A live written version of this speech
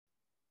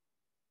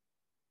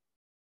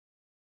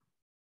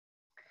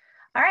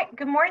All right,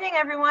 good morning,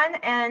 everyone,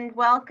 and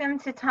welcome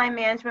to Time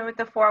Management with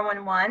the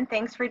 411.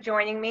 Thanks for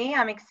joining me.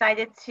 I'm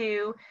excited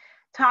to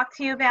talk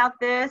to you about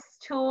this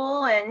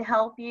tool and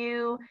help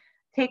you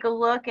take a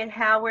look at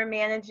how we're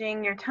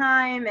managing your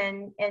time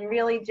and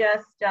really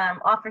just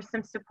offer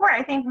some support.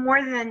 I think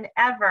more than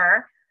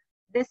ever,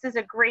 this is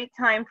a great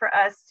time for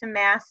us to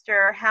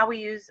master how we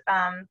use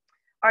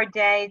our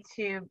day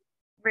to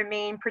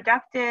remain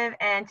productive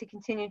and to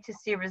continue to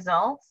see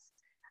results.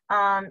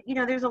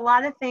 There's a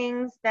lot of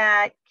things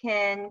that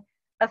can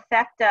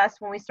affect us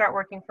when we start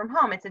working from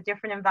home. It's a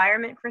different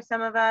environment for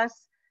some of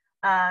us.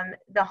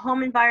 The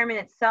home environment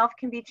itself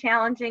can be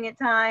challenging at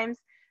times.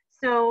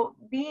 So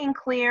being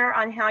clear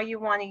on how you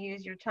want to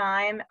use your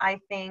time, I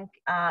think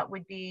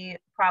would be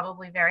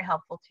probably very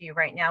helpful to you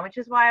right now, which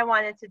is why I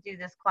wanted to do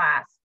this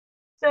class.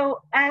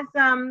 So as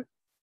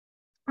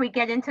we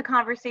get into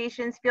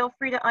conversations, feel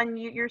free to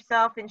unmute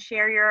yourself and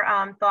share your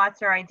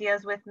thoughts or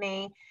ideas with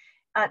me.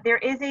 There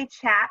is a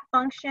chat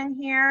function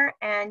here,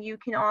 and you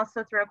can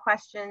also throw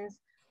questions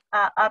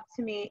up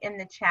to me in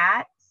the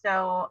chat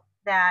so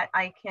that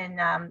I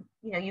can,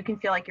 you can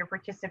feel like you're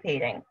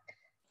participating.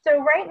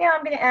 So right now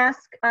I'm going to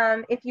ask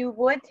if you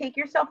would take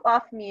yourself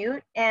off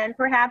mute, and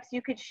perhaps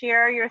you could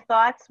share your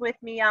thoughts with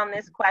me on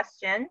this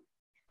question,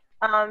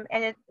 we'll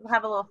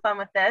have a little fun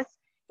with this.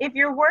 If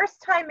your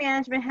worst time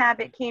management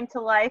habit came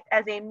to life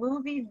as a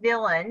movie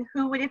villain,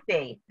 who would it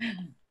be?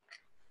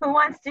 Who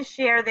wants to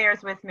share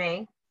theirs with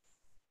me?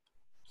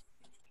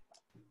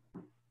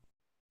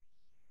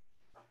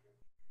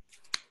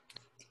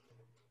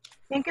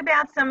 Think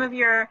about some of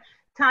your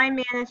time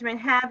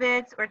management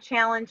habits or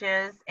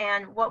challenges,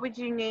 and what would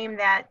you name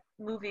that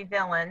movie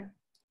villain?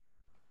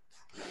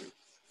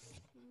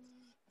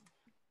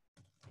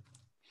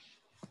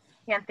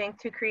 Can't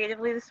think too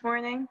creatively this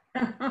morning?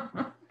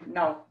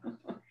 No.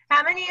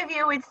 How many of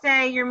you would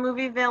say your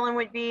movie villain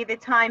would be the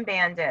Time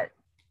Bandit?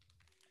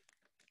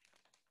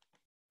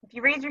 If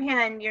you raise your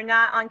hand and you're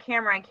not on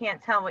camera, I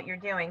can't tell what you're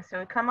doing.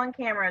 So come on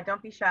camera,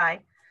 don't be shy.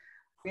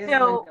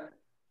 So,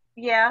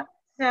 yeah.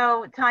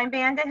 So Time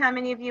Bandit, how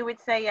many of you would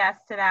say yes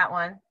to that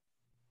one?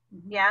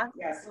 Yeah?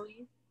 Yes.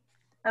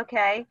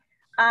 Okay.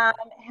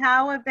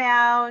 How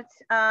about,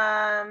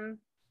 oh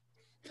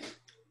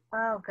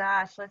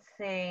gosh, let's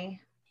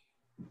see.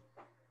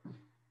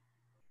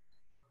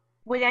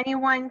 Would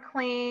anyone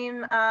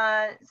claim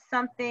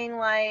something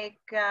like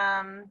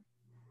the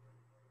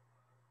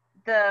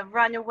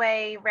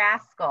runaway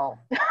rascal?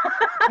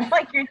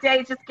 Like your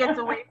day just gets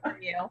away from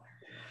you,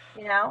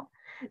 you know?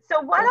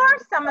 So what are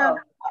some of,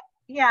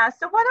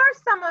 so what are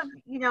some of,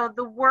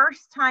 the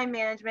worst time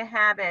management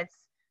habits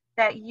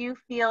that you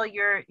feel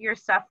you're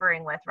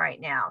suffering with right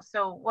now?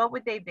 So what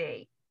would they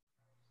be?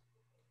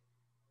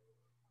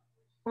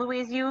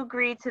 Louise, you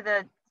agreed to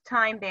the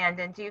time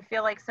bandit. Do you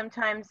feel like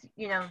sometimes,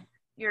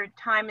 your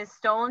time is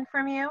stolen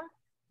from you?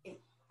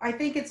 I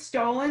think it's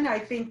stolen. I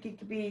think it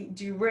could be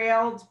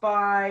derailed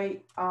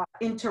by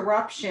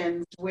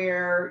interruptions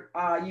where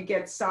you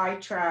get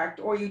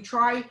sidetracked, or you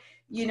try,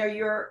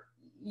 you're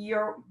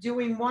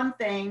doing one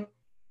thing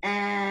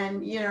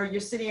and, you're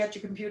sitting at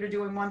your computer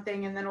doing one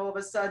thing, and then all of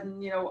a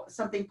sudden,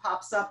 something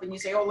pops up and you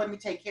say, oh, let me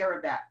take care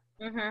of that.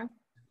 Mm-hmm.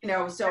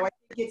 So I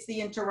think it's the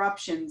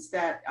interruptions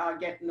that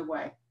get in the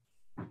way.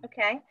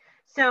 Okay.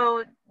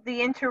 So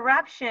the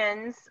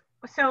interruptions,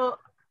 so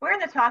we're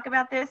going to talk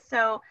about this.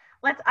 So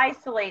let's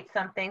isolate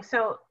something.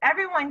 So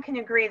everyone can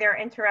agree there are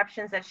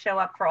interruptions that show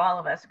up for all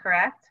of us,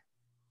 correct?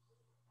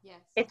 Yes.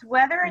 It's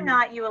whether or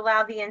not you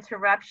allow the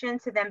interruption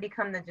to then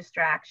become the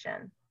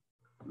distraction.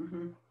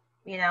 Mm-hmm.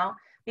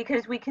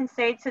 Because we can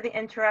say to the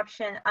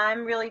interruption,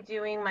 I'm really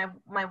doing my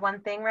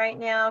one thing right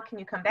now. Can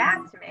you come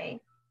back to me?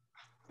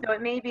 So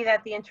it may be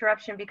that the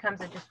interruption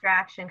becomes a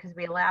distraction because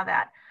we allow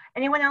that.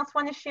 Anyone else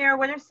want to share?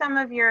 What are some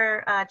of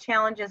your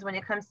challenges when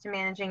it comes to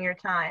managing your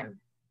time?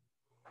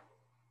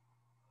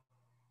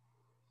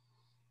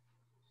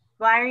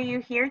 Why are you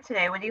here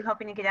today? What are you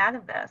hoping to get out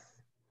of this?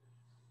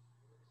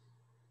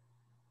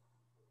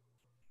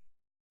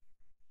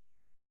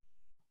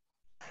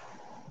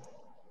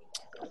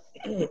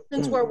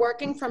 Since we're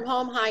working from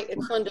home, hi,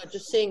 it's Linda,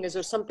 just seeing, is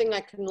there something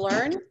I can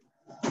learn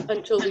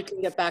until we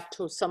can get back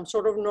to some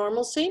sort of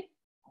normalcy?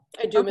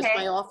 I do miss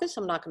my office,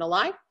 I'm not gonna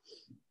lie.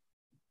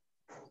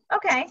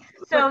 Okay,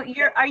 so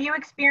are you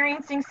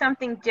experiencing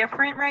something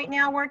different right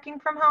now working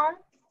from home?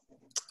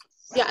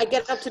 Yeah, I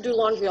get up to do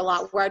laundry a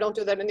lot, where I don't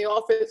do that in the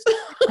office.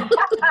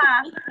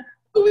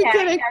 Who are we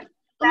kidding?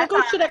 I'm like,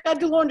 oh shit, I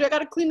gotta do laundry, I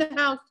gotta clean the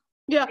house.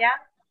 Yeah. Yeah.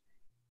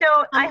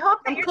 So I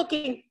hope that you're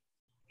cooking.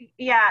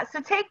 Yeah,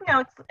 so take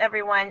notes,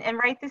 everyone, and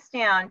write this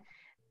down.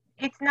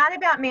 It's not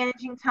about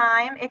managing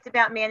time, it's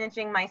about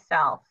managing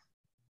myself.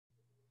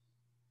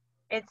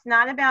 It's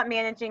not about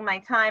managing my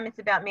time, it's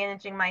about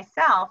managing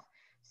myself.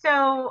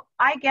 So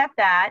I get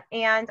that,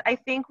 and I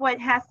think what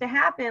has to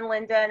happen,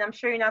 Linda, and I'm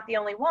sure you're not the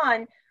only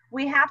one,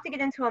 we have to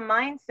get into a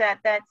mindset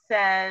that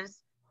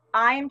says,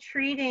 I'm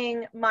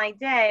treating my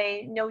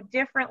day no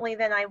differently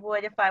than I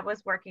would if I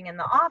was working in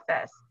the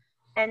office.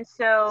 And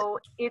so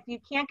if you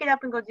can't get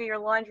up and go do your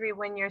laundry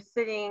when you're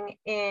sitting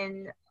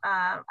in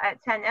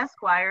at 10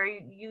 Esquire,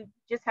 you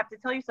just have to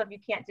tell yourself you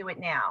can't do it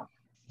now.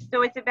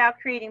 So it's about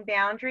creating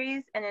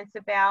boundaries, and it's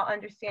about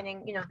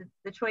understanding, you know,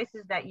 the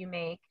choices that you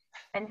make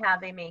and how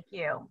they make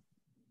you.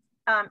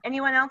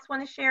 Anyone else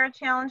want to share a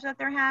challenge that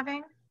they're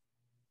having?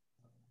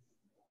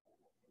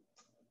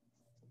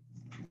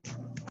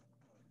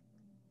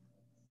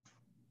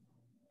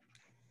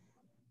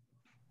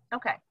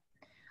 Okay.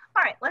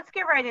 All right, let's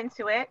get right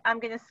into it. I'm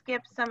going to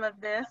skip some of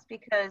this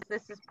because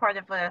this is part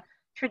of a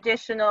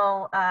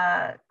traditional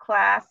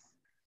class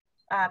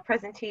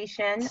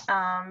presentation.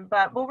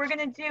 But what we're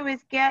going to do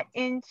is get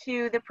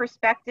into the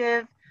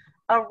perspective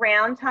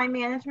around time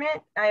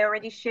management. I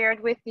already shared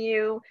with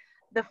you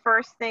the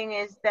first thing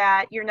is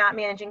that you're not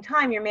managing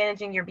time, you're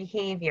managing your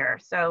behavior.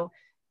 So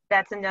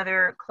that's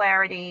another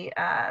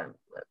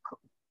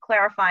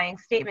clarifying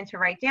statement to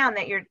write down,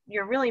 that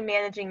you're really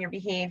managing your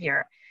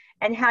behavior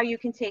and how you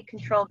can take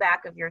control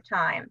back of your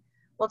time.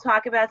 We'll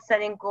talk about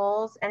setting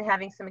goals and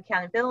having some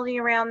accountability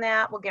around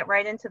that. We'll get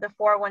right into the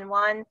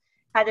 411,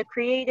 how to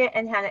create it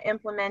and how to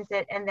implement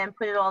it, and then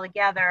put it all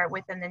together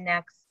within the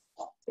next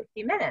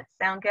 50 minutes.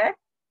 Sound good?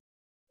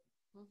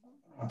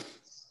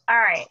 All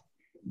right.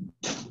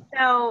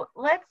 So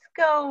let's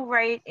go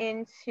right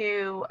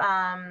into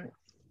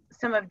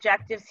some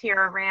objectives here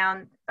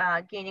around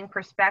gaining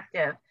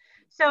perspective.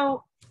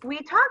 So we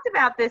talked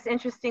about this,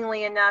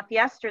 interestingly enough,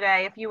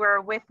 yesterday. If you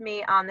were with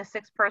me on the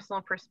 6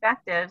 personal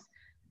perspectives,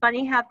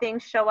 funny how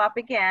things show up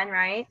again,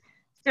 right?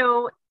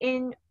 So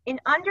in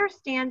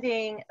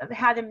understanding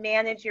how to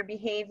manage your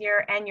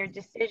behavior and your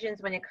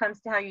decisions when it comes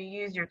to how you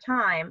use your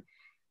time,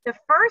 the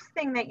first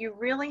thing that you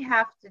really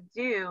have to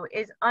do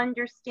is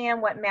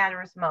understand what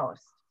matters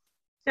most.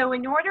 So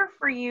in order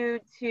for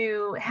you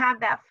to have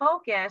that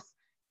focus,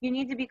 you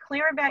need to be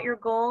clear about your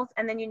goals,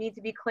 and then you need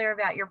to be clear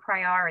about your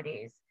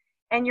priorities.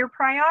 And your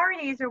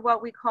priorities are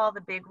what we call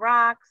the big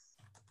rocks.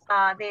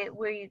 That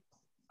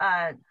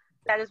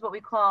is what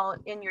we call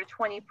in your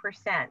 20%.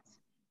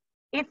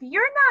 If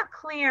you're not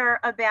clear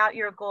about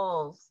your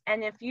goals,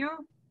 and if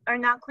you are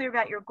not clear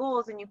about your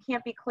goals and you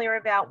can't be clear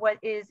about what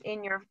is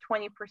in your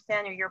 20%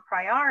 or your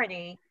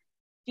priority,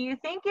 do you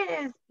think it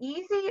is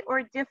easy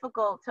or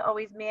difficult to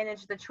always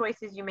manage the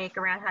choices you make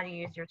around how to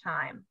use your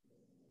time?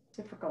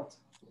 Difficult.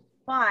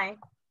 Why?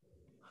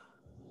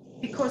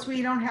 Because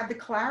we don't have the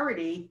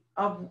clarity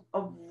of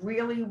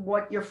really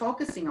what you're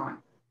focusing on.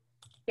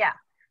 Yeah,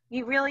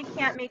 you really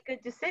can't make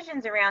good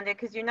decisions around it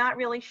because you're not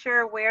really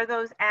sure where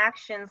those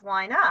actions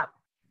line up.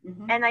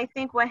 Mm-hmm. And I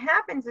think what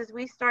happens is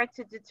we start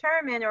to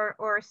determine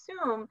or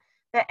assume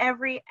that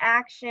every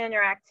action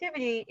or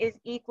activity is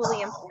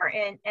equally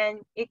important, and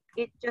it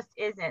just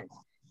isn't.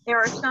 There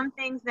are some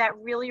things that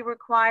really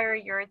require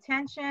your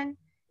attention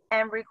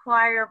and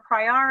require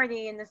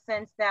priority in the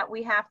sense that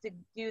we have to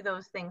do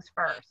those things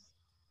first.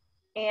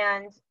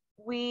 And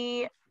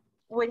we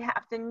would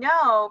have to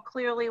know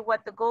clearly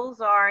what the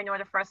goals are in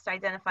order for us to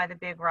identify the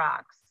big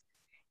rocks.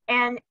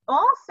 And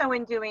also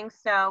in doing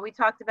so, we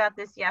talked about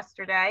this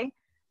yesterday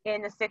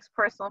in the 6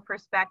 personal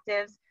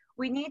perspectives,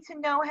 we need to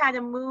know how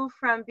to move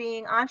from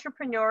being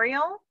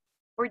entrepreneurial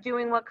or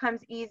doing what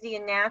comes easy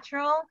and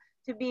natural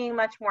to being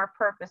much more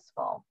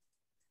purposeful.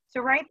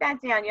 So write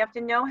that down. You have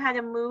to know how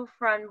to move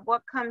from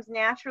what comes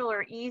natural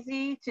or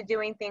easy to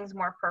doing things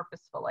more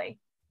purposefully.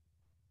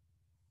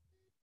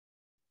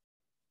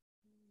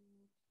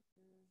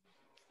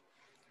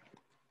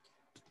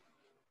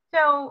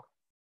 So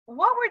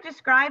what we're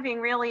describing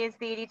really is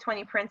the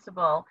 80-20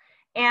 principle.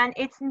 And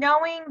it's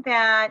knowing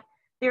that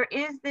there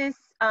is this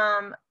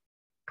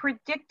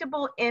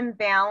predictable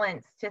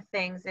imbalance to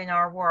things in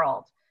our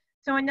world.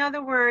 So in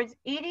other words,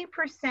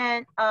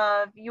 80%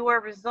 of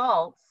your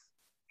results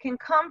can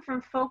come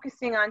from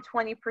focusing on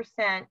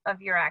 20%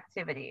 of your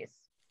activities,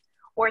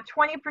 or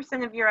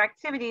 20% of your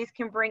activities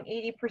can bring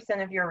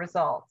 80% of your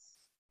results.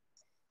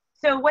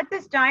 So what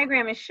this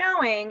diagram is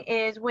showing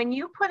is when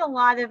you put a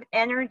lot of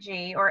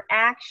energy or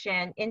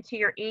action into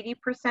your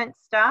 80%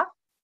 stuff,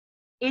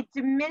 it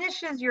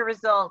diminishes your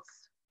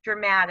results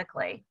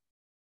dramatically.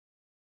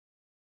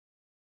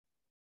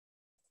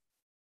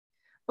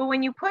 But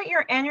when you put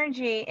your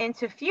energy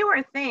into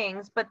fewer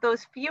things, but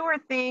those fewer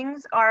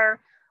things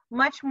are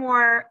much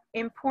more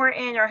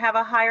important or have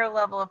a higher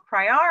level of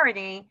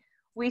priority,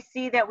 we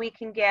see that we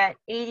can get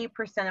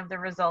 80% of the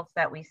results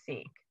that we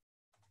seek.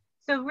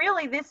 So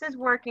really, this is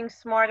working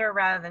smarter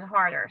rather than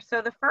harder.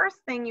 So the first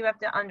thing you have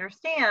to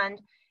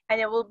understand,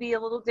 and it will be a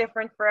little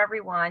different for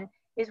everyone,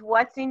 is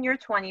what's in your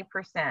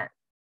 20%.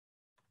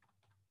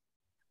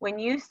 When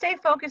you stay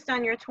focused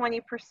on your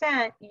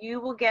 20%, you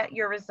will get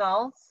your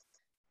results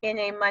in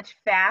a much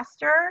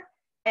faster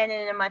and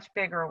in a much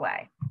bigger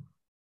way.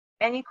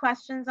 Any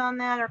questions on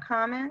that or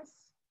comments?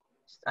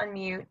 Just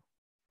unmute.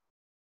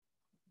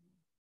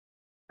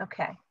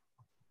 Okay.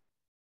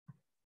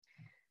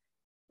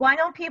 Why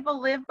don't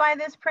people live by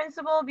this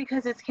principle?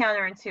 Because it's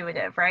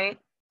counterintuitive, right?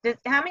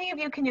 How many of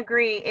you can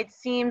agree it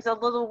seems a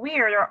little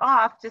weird or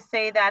off to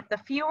say that the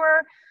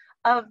fewer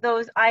of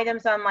those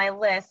items on my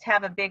list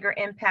have a bigger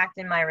impact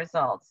in my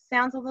results?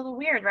 Sounds a little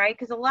weird, right?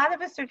 Because a lot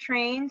of us are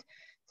trained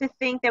to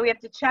think that we have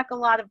to check a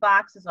lot of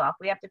boxes off.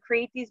 We have to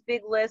create these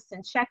big lists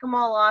and check them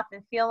all off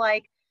and feel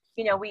like,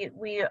 you know,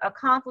 we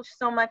accomplish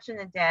so much in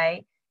a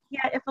day.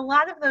 Yet if a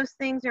lot of those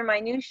things are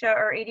minutia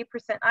or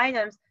 80%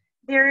 items,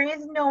 there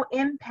is no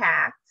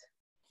impact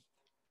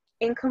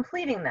in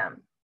completing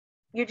them.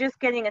 You're just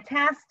getting a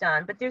task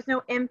done, but there's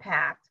no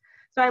impact.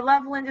 So I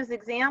love Linda's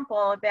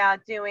example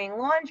about doing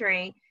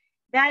laundry.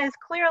 That is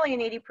clearly an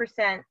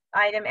 80%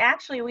 item.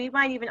 Actually, we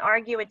might even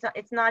argue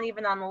it's not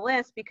even on the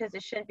list because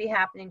it shouldn't be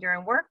happening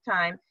during work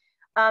time.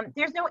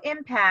 There's no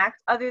impact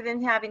other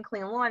than having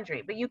clean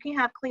laundry, but you can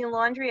have clean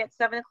laundry at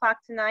 7 o'clock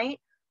tonight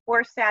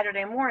or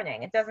Saturday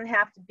morning. It doesn't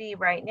have to be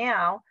right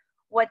now.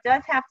 What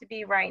does have to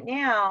be right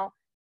now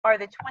are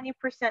the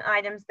 20%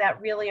 items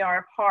that really are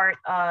a part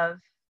of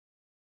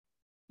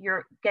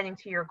your getting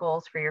to your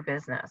goals for your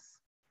business.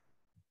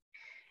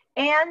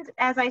 And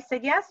as I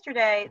said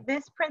yesterday,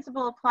 this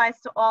principle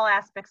applies to all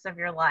aspects of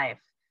your life.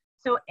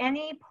 So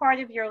any part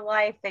of your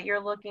life that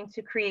you're looking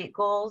to create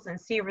goals and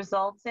see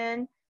results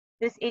in,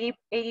 this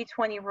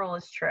 80-20 rule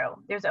is true.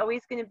 There's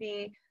always going to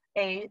be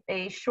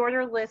a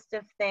shorter list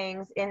of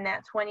things in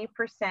that 20%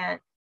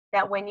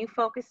 that when you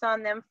focus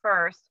on them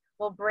first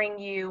will bring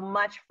you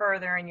much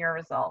further in your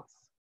results.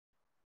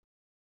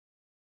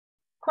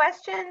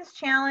 Questions,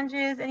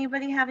 challenges,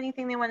 anybody have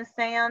anything they want to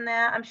say on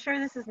that? I'm sure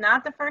this is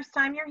not the first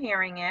time you're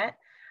hearing it.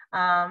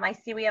 I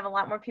see we have a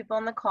lot more people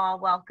on the call.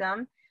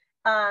 Welcome.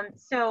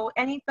 So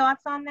any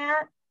thoughts on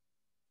that?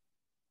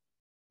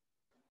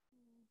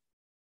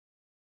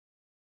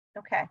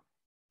 Okay.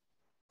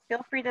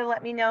 Feel free to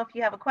let me know if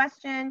you have a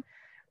question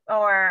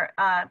or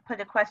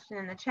put a question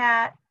in the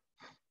chat.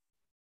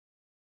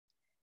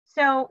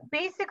 So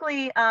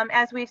basically,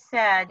 as we've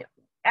said,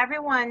 every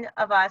one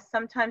of us,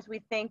 sometimes we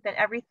think that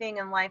everything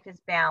in life is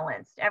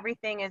balanced.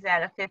 Everything is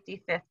at a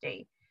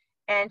 50-50.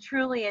 And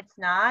truly it's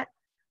not.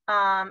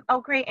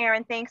 Oh, great,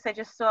 Erin, thanks. I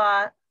just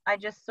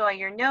saw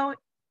your note,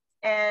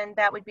 and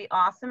that would be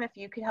awesome if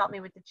you could help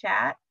me with the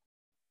chat.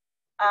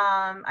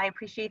 I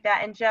appreciate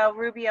that. And Joe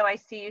Rubio, I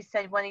see you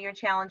said one of your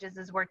challenges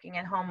is working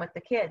at home with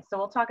the kids. So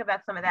we'll talk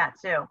about some of that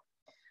too.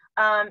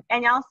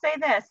 And I'll say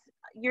this,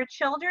 your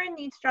children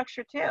need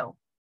structure too.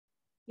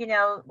 You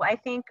know, I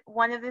think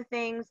one of the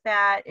things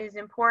that is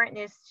important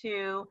is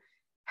to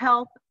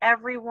help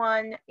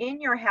everyone in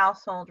your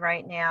household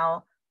right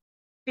now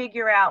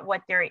figure out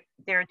what their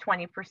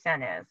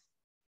 20% is,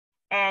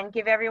 and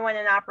give everyone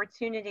an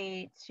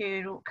opportunity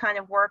to kind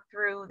of work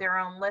through their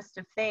own list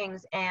of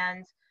things.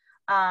 And,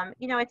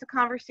 you know, it's a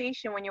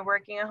conversation when you're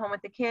working at home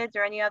with the kids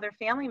or any other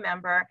family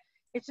member.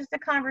 It's just a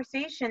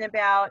conversation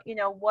about, you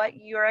know, what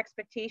your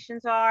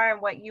expectations are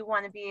and what you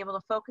want to be able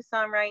to focus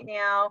on right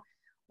now,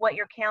 what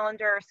your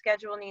calendar or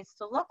schedule needs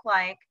to look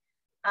like.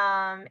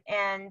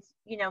 And,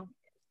 you know,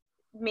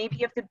 maybe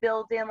you have to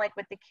build in, like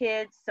with the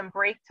kids, some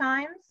break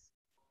times.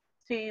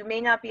 So you may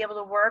not be able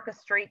to work a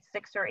straight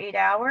 6 or 8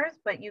 hours,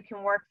 but you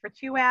can work for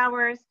 2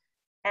 hours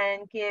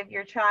and give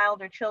your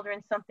child or children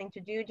something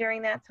to do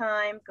during that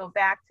time, go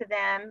back to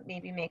them,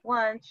 maybe make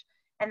lunch,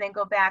 and then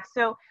go back.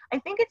 So I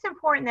think it's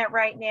important that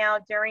right now,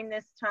 during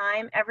this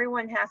time,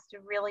 everyone has to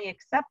really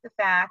accept the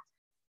fact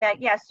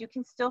that yes, you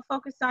can still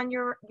focus on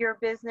your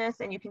business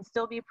and you can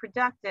still be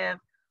productive,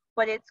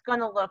 but it's going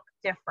to look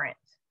different.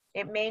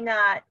 It may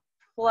not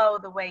flow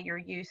the way you're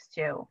used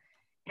to.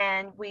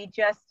 And we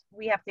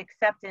have to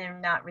accept it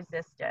and not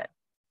resist it.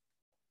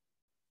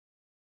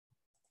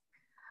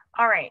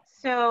 All right,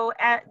 so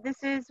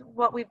this is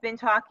what we've been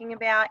talking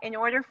about. In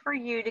order for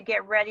you to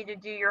get ready to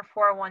do your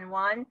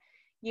 411,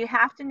 you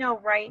have to know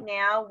right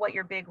now what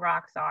your big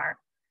rocks are.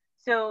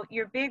 So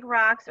your big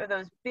rocks are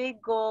those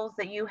big goals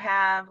that you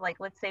have, like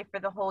let's say for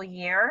the whole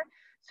year.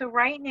 So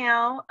right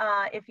now,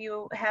 if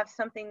you have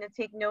something to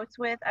take notes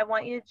with, I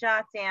want you to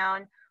jot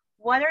down,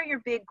 what are your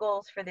big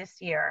goals for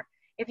this year?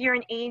 If you're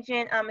an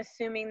agent, I'm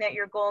assuming that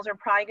your goals are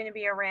probably going to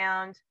be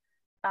around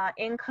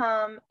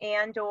income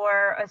and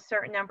or a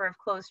certain number of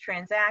closed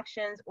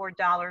transactions or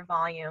dollar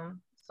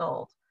volume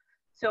sold.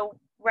 So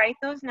write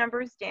those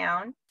numbers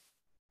down.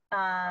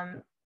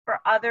 For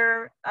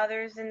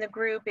others in the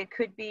group, it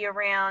could be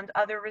around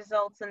other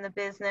results in the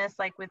business.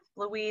 Like with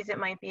Louise, it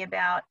might be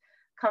about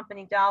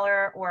company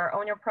dollar or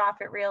owner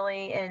profit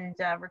really, and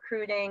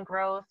recruiting,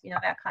 growth, you know,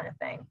 that kind of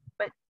thing.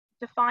 But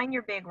define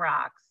your big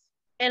rocks.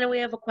 Anna, we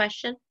have a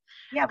question.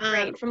 Yeah,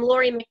 great. From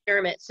Lori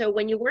McDermott. So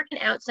when you work an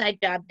outside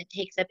job that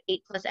takes up 8+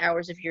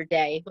 hours of your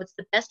day, what's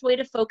the best way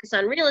to focus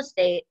on real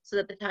estate so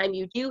that the time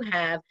you do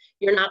have,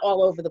 you're not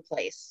all over the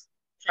place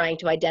trying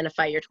to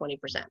identify your 20%?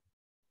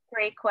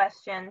 Great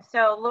question.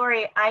 So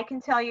Lori, I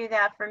can tell you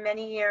that for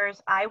many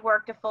years, I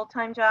worked a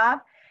full-time job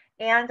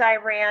and I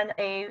ran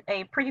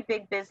a pretty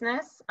big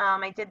business.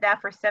 I did that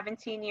for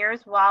 17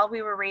 years while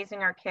we were raising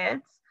our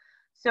kids.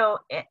 So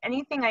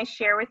anything I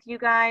share with you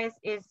guys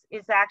is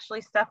actually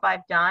stuff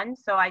I've done.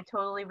 So I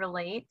totally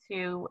relate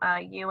to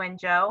you and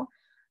Joe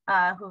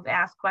who've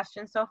asked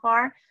questions so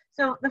far.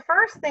 So the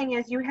first thing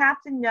is you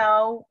have to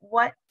know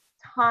what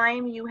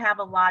time you have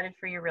allotted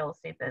for your real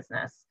estate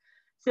business.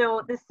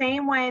 So the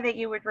same way that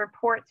you would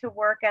report to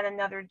work at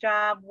another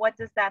job, what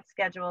does that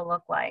schedule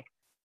look like?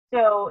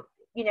 So,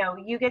 you know,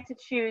 you get to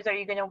choose, are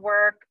you going to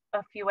work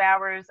a few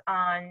hours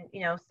on,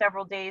 you know,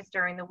 several days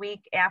during the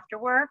week after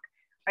work?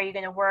 Are you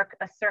going to work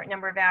a certain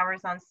number of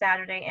hours on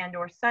Saturday and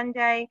or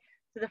Sunday?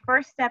 So the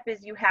first step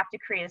is you have to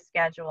create a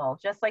schedule.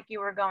 Just like you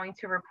were going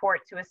to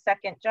report to a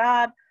second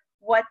job,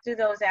 what do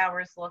those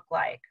hours look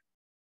like?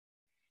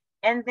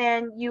 And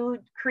then you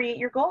create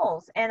your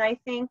goals. And I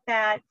think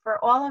that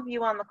for all of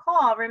you on the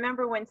call,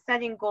 remember when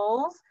setting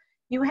goals,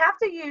 you have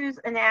to use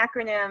an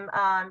acronym.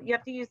 You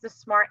have to use the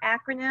SMART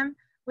acronym,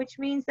 which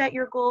means that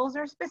your goals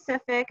are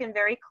specific and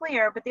very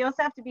clear, but they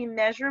also have to be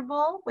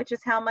measurable, which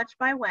is how much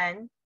by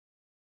when,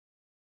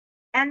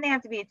 and they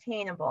have to be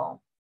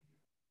attainable.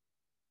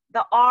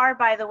 The R,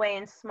 by the way,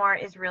 in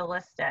SMART is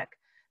realistic.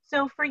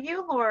 So for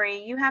you,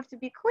 Lori, you have to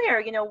be clear,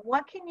 you know,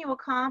 what can you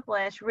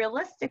accomplish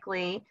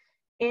realistically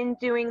in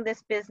doing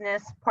this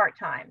business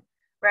part-time,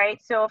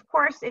 right? So of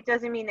course, it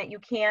doesn't mean that you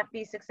can't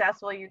be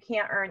successful, you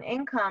can't earn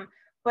income,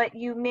 but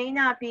you may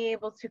not be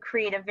able to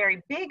create a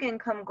very big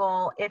income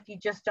goal if you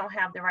just don't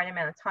have the right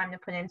amount of time to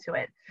put into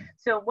it.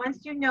 So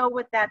once you know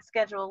what that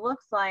schedule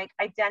looks like,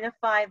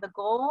 identify the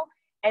goal,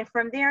 and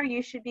from there,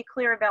 you should be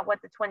clear about what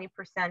the 20%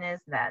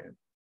 is then.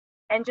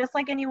 And just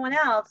like anyone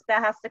else,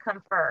 that has to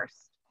come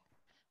first.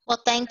 Well,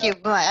 thank you.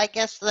 But I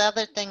guess the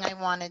other thing I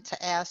wanted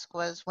to ask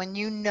was when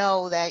you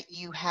know that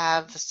you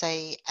have,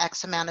 say,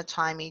 X amount of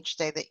time each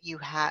day that you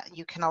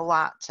can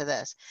allot to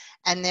this,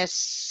 and there's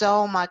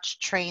so much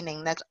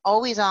training that's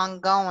always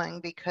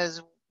ongoing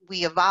because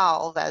we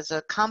evolve as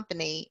a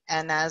company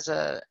and as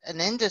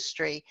an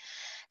industry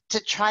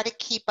to try to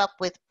keep up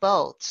with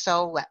both.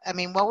 So, I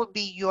mean, what would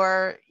be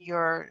your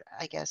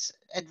I guess,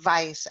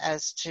 advice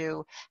as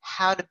to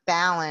how to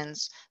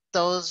balance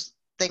those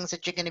things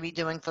that you're going to be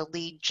doing for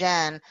lead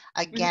gen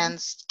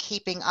against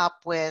keeping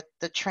up with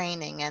the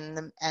training and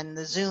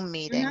the Zoom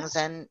meetings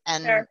and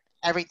Sure.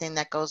 everything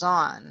that goes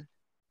on?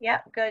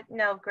 Yeah, good.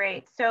 No,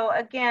 great. So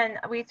again,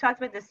 we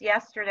talked about this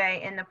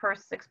yesterday in the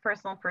 6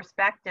 personal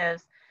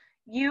perspectives.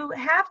 You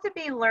have to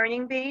be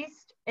learning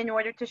based in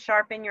order to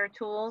sharpen your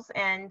tools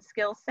and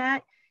skill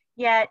set,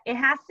 yet it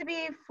has to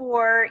be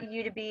for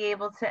you to be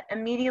able to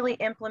immediately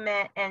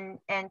implement and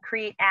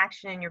create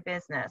action in your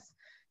business.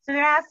 So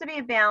there has to be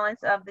a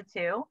balance of the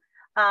two.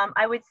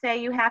 I would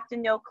say you have to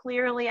know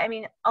clearly, I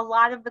mean, a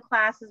lot of the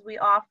classes we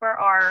offer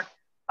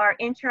are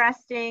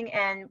interesting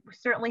and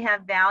certainly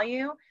have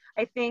value.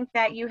 I think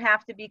that you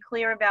have to be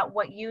clear about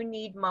what you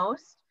need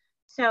most.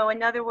 So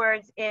in other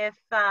words, if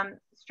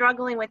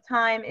struggling with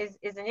time is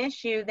an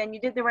issue, then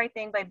you did the right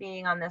thing by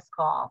being on this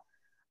call.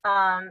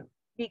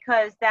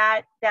 Because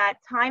that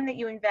time that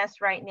you invest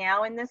right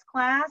now in this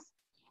class,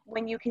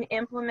 when you can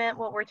implement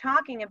what we're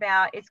talking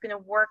about, it's going to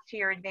work to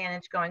your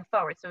advantage going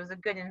forward. So it's a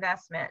good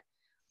investment.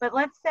 But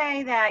let's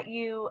say that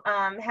you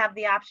have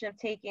the option of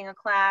taking a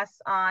class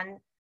on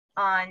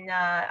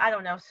I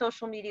don't know,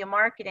 social media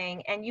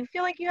marketing, and you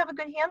feel like you have a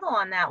good handle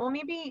on that. Well,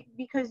 maybe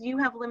because you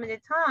have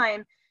limited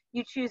time,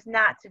 you choose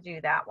not to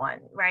do that one,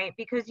 right?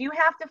 Because you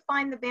have to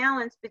find the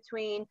balance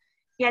between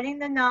getting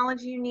the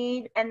knowledge you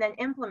need and then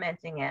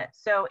implementing it.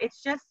 So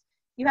it's just,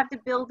 you have to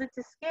build it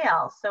to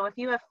scale. So if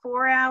you have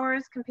 4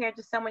 hours compared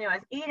to someone who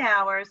has 8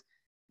 hours,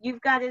 you've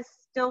got to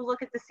still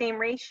look at the same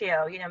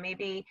ratio. You know,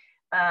 maybe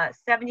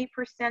 70%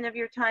 of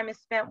your time is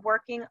spent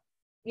working,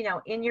 you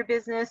know, in your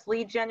business,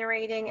 lead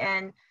generating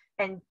and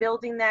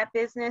building that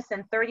business,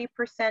 and 30%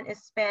 is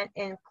spent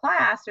in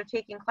class or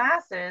taking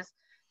classes.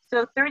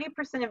 So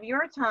 30% of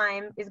your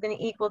time is going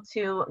to equal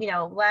to, you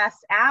know, less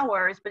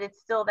hours, but it's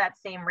still that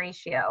same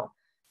ratio.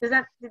 Did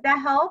that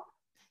help?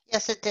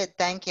 Yes, it did.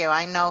 Thank you.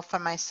 I know for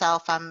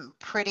myself, I'm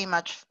pretty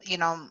much, you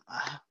know,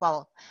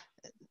 well,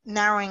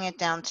 narrowing it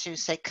down to,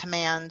 say,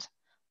 command,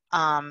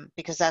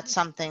 because that's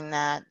something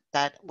that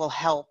will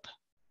help.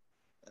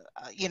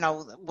 You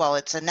know, well,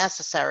 it's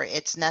necessary,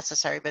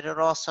 but it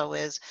also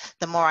is,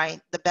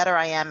 the better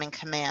I am in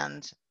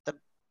command, the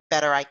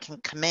better I can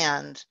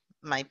command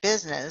my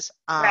business.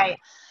 Right.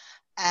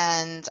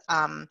 And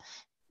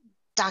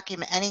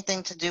document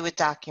anything to do with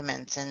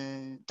documents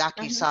and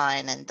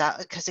DocuSign and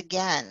because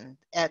again,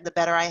 the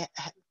better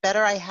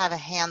I have a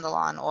handle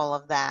on all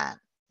of that,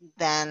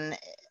 then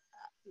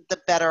the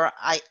better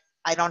I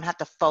don't have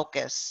to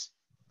focus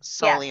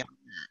solely on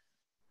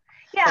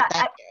that. Yeah. But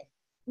thank you.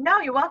 No,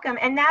 you're welcome.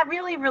 And that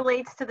really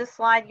relates to the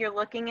slide you're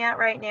looking at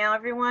right now,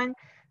 everyone.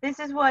 This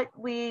is what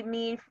we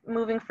mean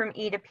moving from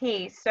E to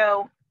P.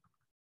 So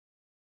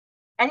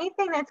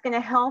anything that's going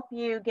to help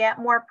you get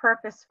more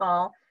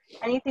purposeful,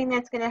 anything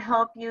that's going to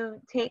help you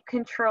take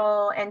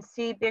control and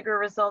see bigger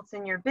results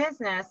in your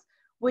business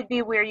would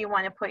be where you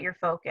want to put your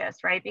focus,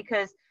 right?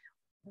 Because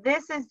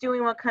this is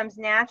doing what comes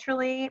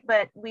naturally,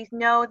 but we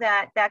know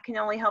that that can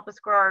only help us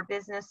grow our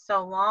business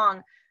so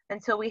long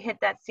until we hit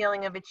that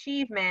ceiling of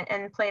achievement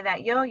and play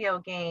that yo-yo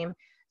game.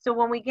 So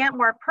when we get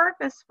more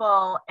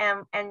purposeful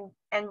and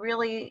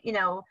really, you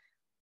know,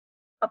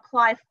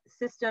 apply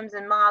systems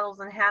and models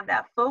and have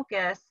that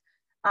focus,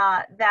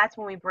 that's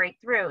when we break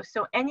through.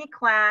 So any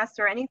class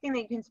or anything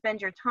that you can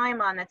spend your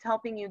time on that's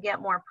helping you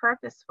get more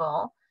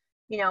purposeful,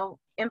 you know,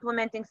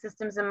 implementing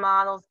systems and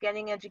models,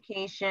 getting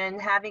education,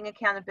 having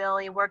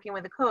accountability, working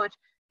with a coach,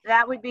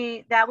 that would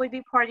be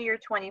part of your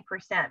 20%,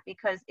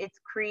 because it's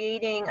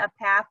creating a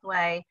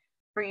pathway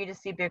for you to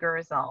see bigger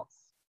results.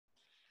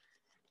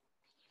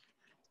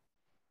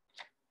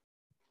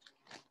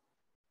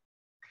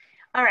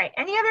 All right,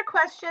 any other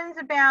questions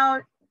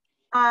about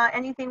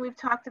anything we've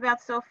talked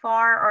about so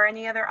far, or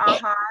any other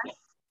ahas?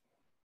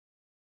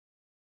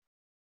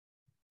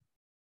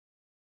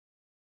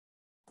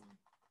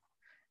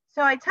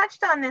 So I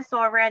touched on this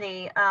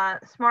already,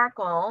 SMART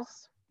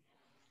goals.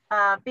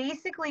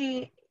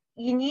 Basically,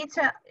 you need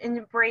to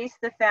embrace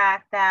the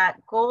fact that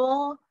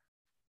goal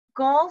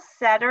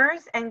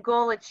setters and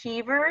goal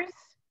achievers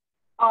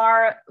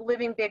are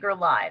living bigger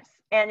lives.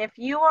 And if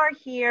you are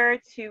here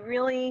to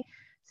really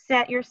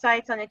set your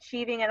sights on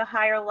achieving at a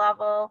higher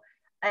level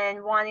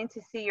and wanting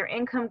to see your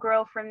income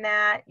grow from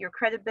that, your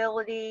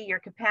credibility, your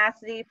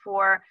capacity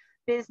for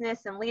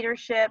business and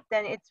leadership,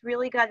 then it's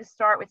really got to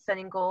start with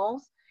setting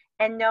goals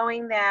and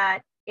knowing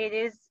that it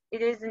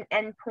is an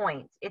end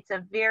point. It's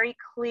a very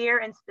clear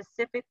and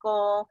specific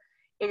goal.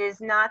 It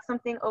is not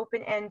something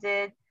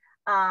open-ended,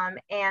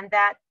 and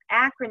that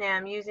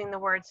acronym using the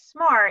word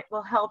SMART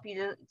will help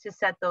you to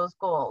set those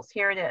goals.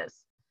 Here it is.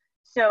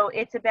 So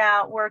it's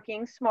about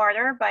working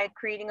smarter by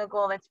creating a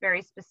goal that's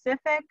very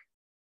specific,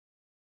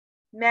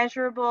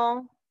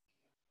 measurable.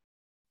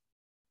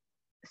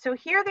 So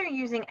here they're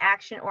using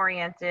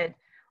action-oriented.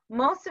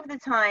 Most of the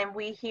time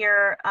we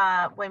hear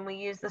when we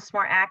use the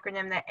SMART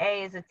acronym that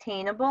A is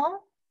attainable,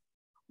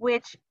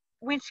 which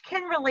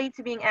can relate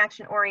to being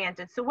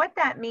action-oriented. So what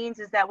that means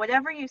is that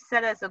whatever you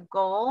set as a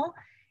goal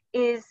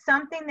is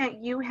something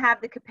that you have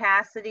the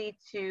capacity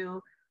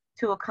to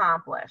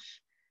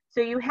accomplish.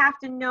 So you have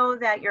to know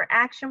that your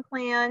action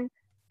plan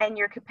and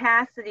your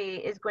capacity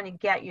is going to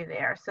get you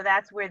there. So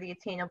that's where the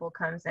attainable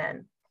comes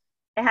in.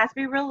 It has to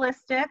be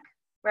realistic,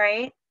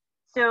 right?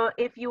 So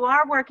if you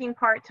are working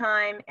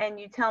part-time and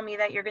you tell me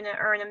that you're going to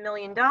earn $1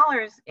 million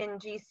in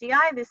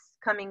GCI this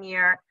coming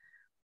year,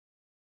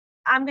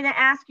 I'm going to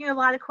ask you a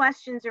lot of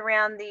questions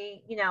around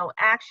the, you know,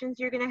 actions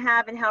you're going to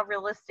have and how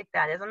realistic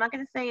that is. I'm not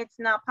going to say it's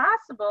not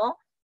possible.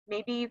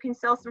 Maybe you can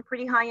sell some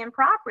pretty high-end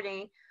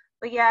property,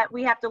 but yet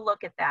we have to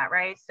look at that,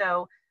 right?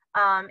 So,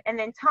 and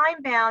then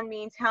time bound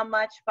means how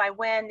much by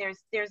when.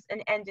 There's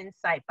an end in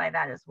sight by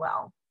that as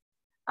well.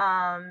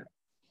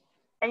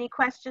 Any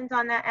questions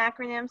on that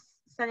acronym,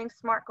 setting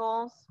SMART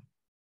goals?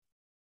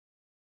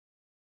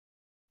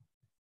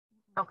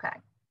 Okay.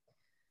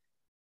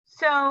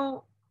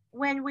 So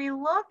when we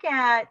look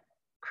at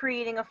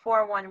creating a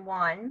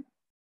 411,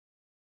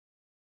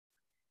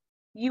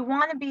 you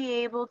want to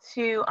be able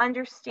to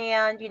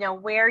understand, you know,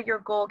 where your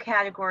goal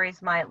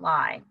categories might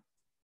lie.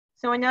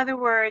 So in other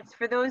words,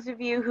 for those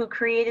of you who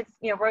created,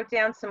 you know, wrote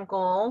down some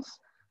goals,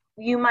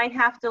 you might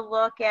have to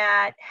look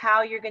at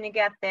how you're going to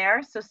get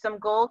there. So some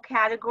goal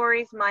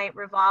categories might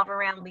revolve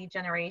around lead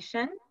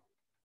generation.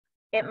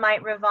 It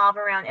might revolve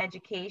around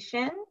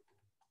education.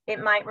 It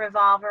might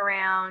revolve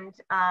around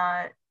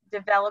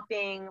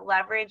developing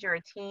leverage or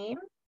a team,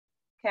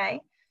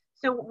 okay?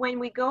 So when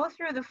we go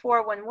through the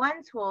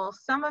 411 tool,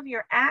 some of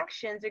your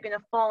actions are going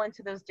to fall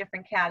into those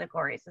different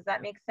categories. Does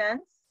that make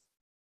sense?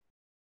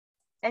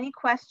 Any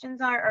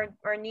questions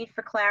or need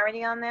for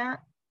clarity on that?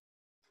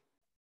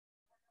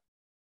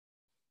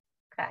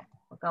 Okay,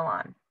 we'll go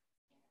on.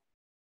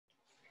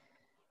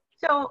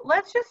 So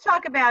let's just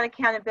talk about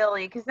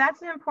accountability, because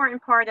that's an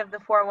important part of the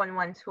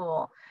 411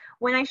 tool.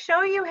 When I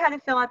show you how to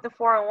fill out the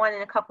 411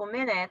 in a couple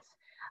minutes,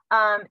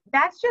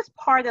 that's just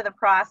part of the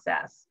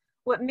process.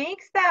 What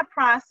makes that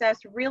process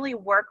really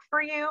work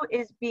for you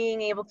is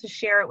being able to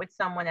share it with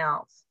someone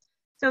else.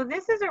 So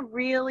this is a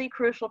really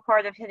crucial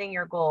part of hitting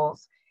your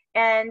goals.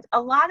 And a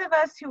lot of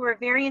us who are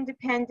very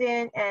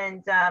independent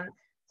and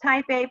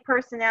type A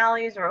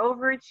personalities or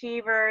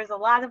overachievers, a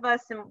lot of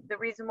us, and the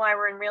reason why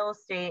we're in real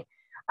estate,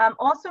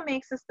 also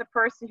makes us the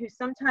person who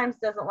sometimes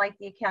doesn't like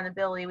the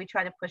accountability. We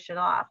try to push it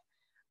off.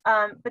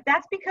 But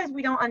that's because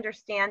we don't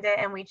understand it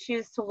and we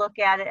choose to look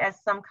at it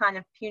as some kind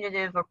of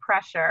punitive or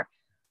pressure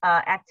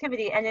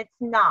activity, and it's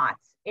not.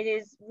 It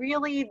is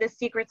really the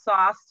secret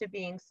sauce to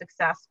being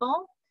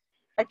successful.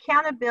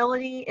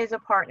 Accountability is a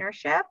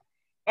partnership,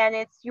 and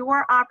it's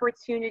your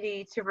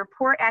opportunity to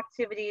report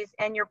activities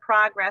and your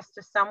progress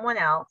to someone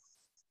else.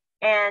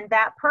 And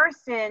that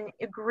person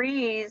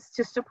agrees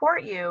to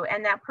support you,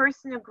 and that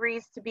person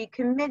agrees to be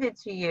committed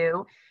to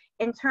you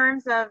in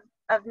terms of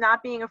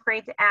not being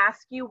afraid to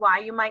ask you why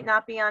you might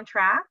not be on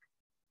track,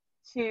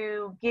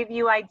 to give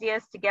you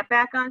ideas to get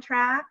back on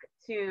track,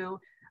 to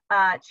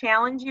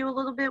challenge you a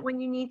little bit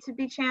when you need to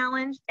be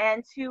challenged,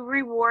 and to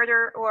reward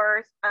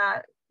or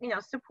you know,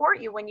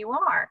 support you when you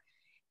are.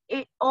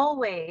 It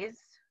always,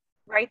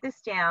 write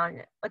this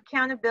down,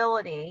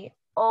 accountability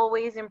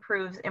always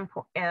improves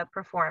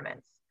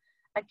performance.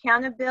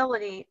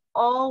 Accountability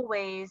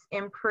always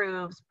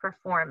improves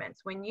performance.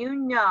 When you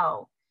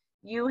know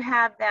you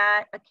have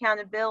that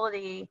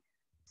accountability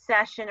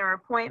session or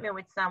appointment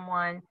with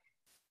someone,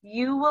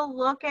 you will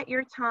look at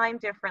your time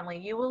differently.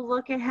 You will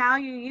look at how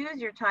you use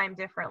your time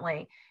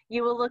differently.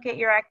 You will look at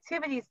your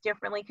activities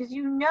differently because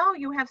you know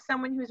you have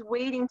someone who's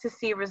waiting to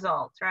see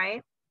results,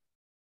 right?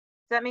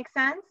 Does that make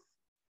sense?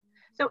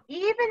 So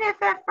even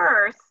if at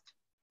first,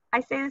 I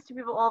say this to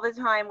people all the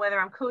time, whether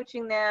I'm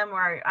coaching them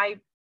or I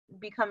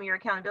become your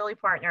accountability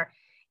partner,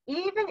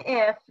 even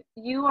if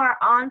you are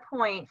on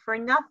point for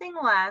nothing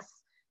less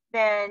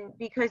than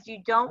because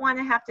you don't want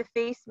to have to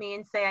face me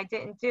and say I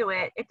didn't do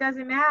it, it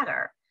doesn't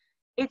matter.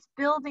 It's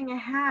building a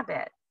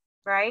habit,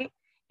 right?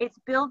 It's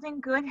building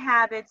good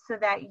habits so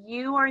that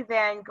you are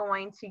then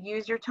going to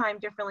use your time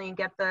differently and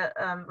get the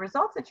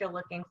results that you're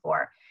looking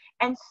for.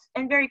 And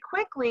very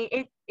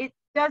quickly, it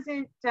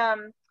doesn't,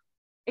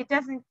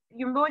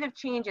 your motive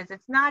changes.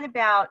 It's not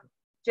about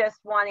just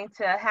wanting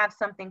to have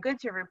something good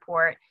to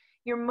report.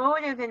 Your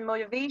motive and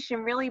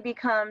motivation really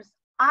becomes,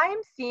 I'm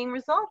seeing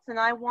results and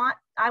I want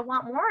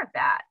more of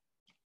that.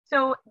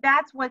 So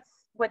that's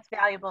what's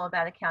valuable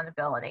about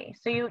accountability.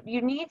 So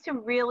you need to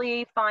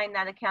really find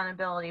that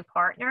accountability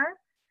partner.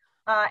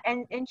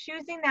 And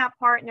choosing that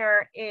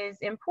partner is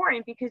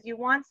important because you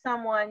want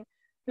someone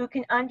who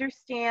can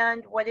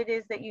understand what it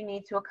is that you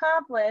need to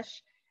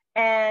accomplish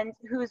and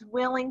who's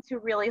willing to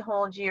really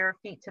hold your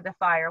feet to the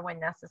fire when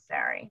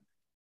necessary.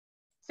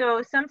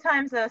 So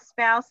sometimes a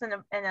spouse and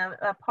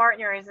a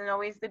partner isn't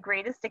always the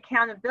greatest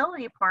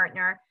accountability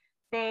partner.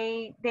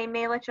 They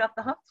may let you off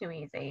the hook too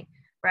easy,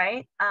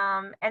 right?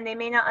 And they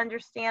may not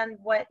understand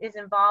what is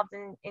involved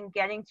in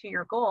getting to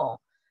your goal.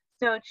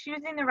 So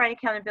choosing the right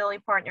accountability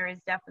partner is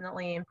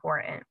definitely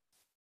important.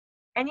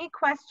 Any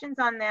questions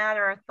on that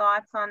or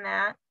thoughts on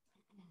that?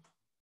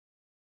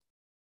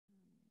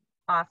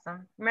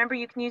 Awesome. Remember,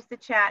 you can use the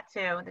chat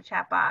too, the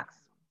chat box.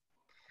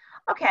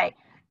 Okay,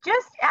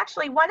 just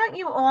actually, why don't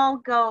you all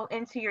go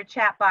into your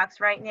chat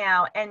box right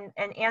now and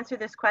answer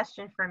this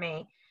question for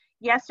me.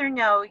 Yes or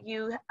no,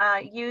 you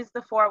use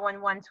the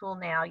 411 tool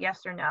now, yes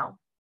or no?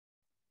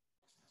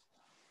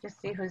 Just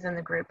see who's in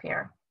the group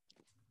here.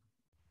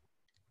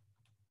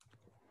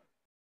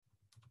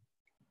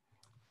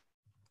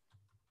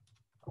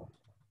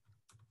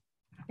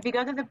 If you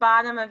go to the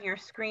bottom of your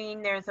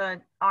screen, there's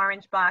an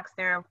orange box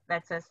there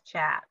that says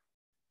chat.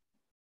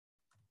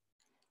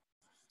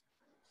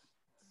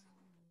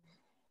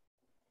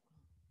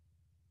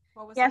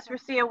 Yes,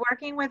 Rosia,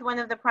 working with one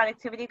of the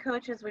productivity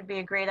coaches would be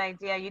a great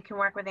idea. You can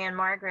work with Ann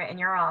Margaret in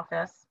your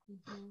office.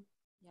 Mm-hmm.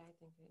 Yeah, I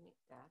think we need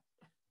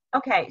that.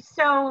 Okay,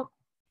 so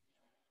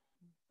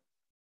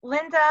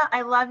Linda,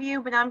 I love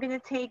you, but I'm going to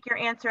take your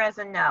answer as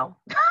a no.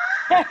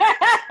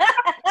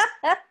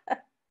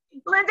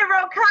 Linda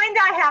wrote,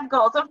 I have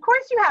goals. Of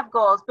course you have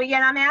goals, but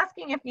yet I'm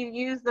asking if you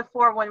use the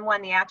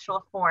 411, the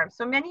actual form.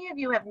 So many of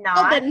you have not.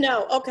 Oh, then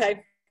no,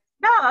 okay.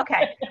 No,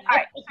 okay. All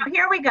right, so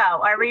here we go.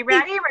 Are we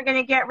ready? We're going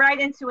to get right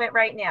into it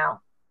right now.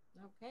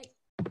 Okay.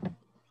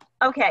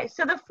 Okay,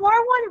 so the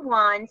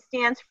 411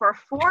 stands for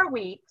 4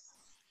 weeks,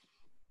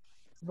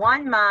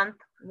 1 month,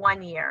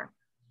 1 year.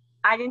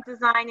 I didn't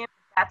design it,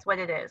 but that's what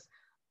it is.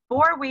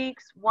 4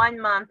 weeks, 1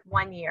 month,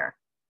 1 year.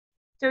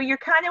 So you're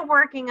kind of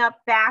working up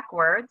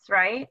backwards,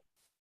 right?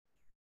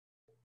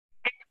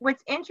 And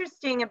what's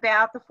interesting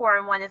about the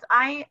 411 is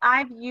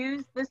I've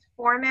used this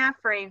format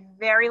for a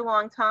very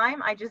long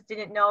time. I just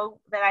didn't know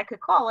that I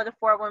could call it a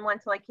 411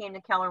 until I came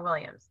to Keller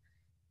Williams.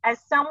 As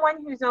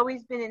someone who's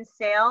always been in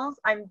sales,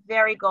 I'm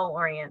very goal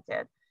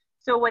oriented.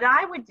 So what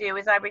I would do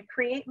is I would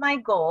create my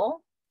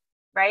goal,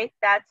 right?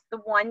 That's the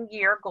 1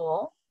 year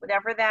goal,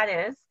 whatever that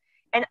is.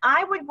 And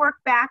I would work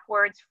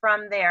backwards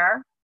from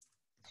there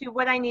to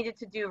what I needed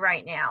to do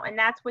right now. And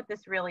that's what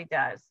this really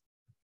does.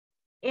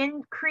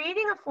 In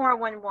creating a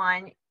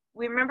 411,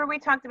 remember we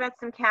talked about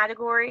some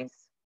categories.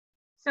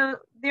 So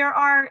there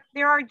are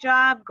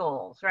job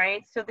goals,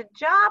 right? So the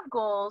job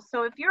goals,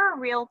 so if you're a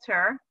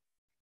realtor,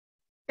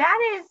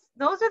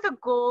 those are the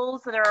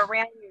goals that are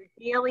around your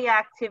daily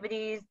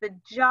activities, the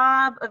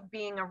job of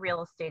being a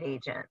real estate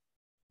agent.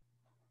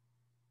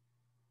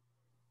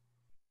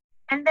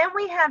 And then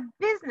we have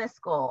business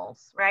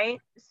goals, right?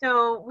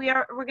 So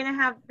we're going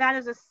to have that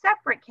as a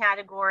separate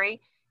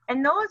category.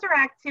 And those are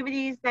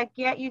activities that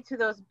get you to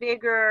those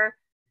bigger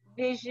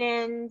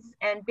visions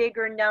and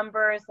bigger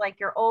numbers, like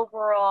your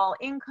overall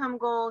income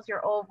goals,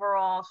 your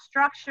overall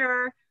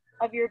structure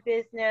of your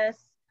business.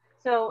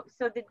 So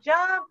the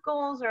job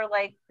goals are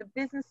like the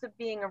business of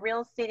being a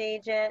real estate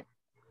agent,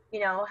 you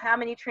know, how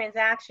many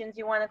transactions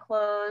you want to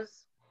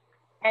close.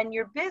 And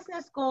your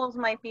business goals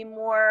might be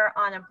more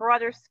on a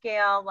broader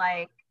scale,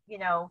 like, you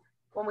know,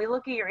 when we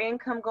look at your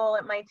income goal,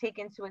 it might take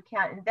into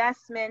account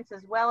investments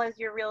as well as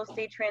your real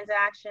estate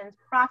transactions,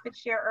 profit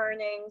share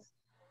earnings,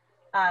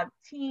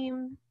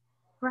 team,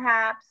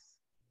 perhaps.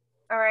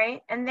 All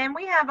right. And then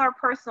we have our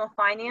personal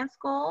finance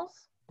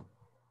goals.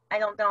 I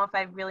don't know if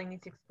I really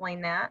need to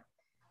explain that.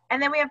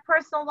 And then we have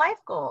personal life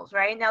goals,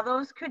 right? Now,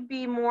 those could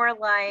be more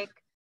like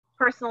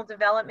personal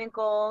development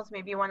goals.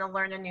 Maybe you want to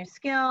learn a new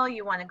skill,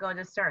 you want to go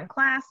to certain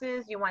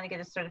classes, you want to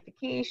get a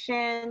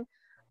certification,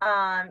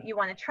 You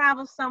want to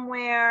travel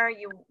somewhere,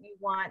 you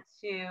want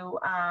to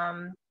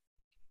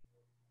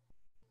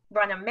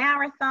run a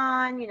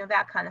marathon, you know,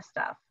 that kind of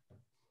stuff.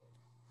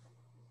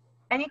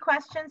 Any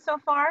questions so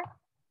far?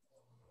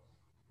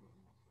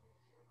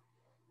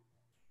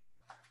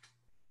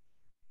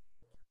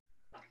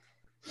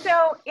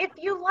 So if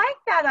you like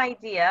that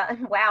idea,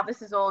 wow,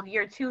 this is old,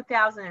 year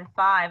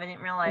 2005, I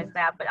didn't realize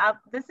that, but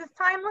this is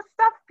timeless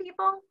stuff,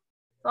 people.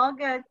 It's all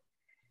good.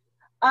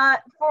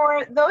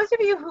 For those of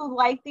you who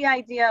like the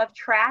idea of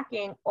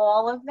tracking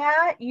all of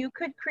that, you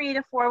could create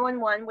a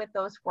 411 with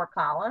those 4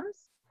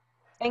 columns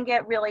and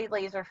get really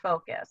laser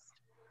focused.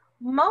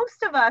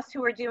 Most of us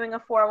who are doing a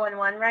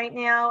 411 right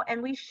now,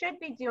 and we should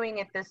be doing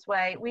it this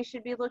way, we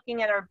should be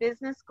looking at our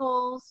business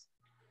goals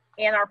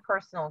and our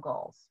personal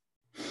goals.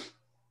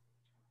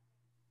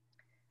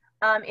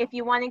 If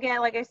you want to get,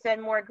 like I said,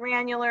 more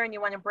granular and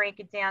you want to break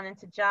it down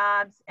into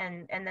jobs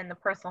and then the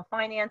personal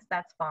finance,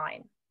 that's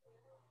fine.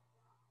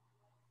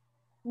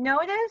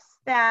 Notice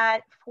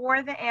that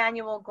for the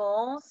annual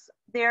goals,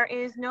 there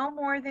is no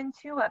more than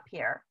 2 up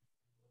here.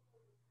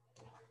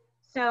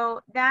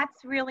 So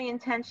that's really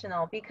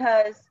intentional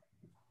because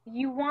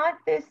you want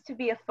this to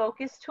be a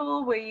focus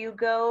tool where you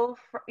go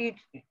for,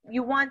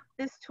 you want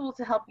this tool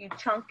to help you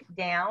chunk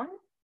down.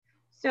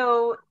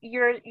 So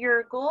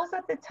your goals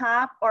at the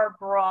top are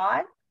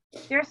broad.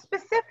 They're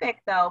specific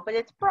though, but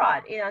it's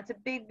broad. You know, it's a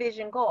big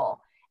vision goal.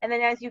 And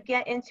then as you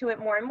get into it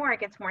more and more, it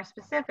gets more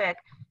specific.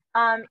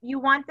 You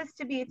want this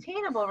to be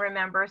attainable,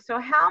 remember. So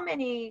how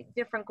many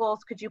different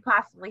goals could you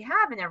possibly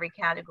have in every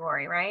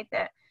category, right?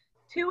 That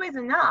 2 is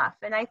enough.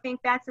 And I think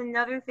that's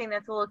another thing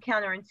that's a little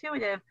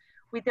counterintuitive.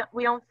 We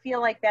don't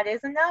feel like that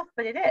is enough,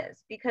 but it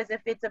is. Because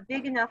if it's a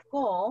big enough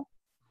goal,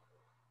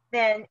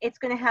 then it's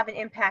going to have an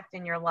impact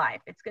in your life.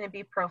 It's going to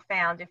be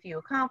profound if you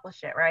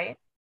accomplish it, right?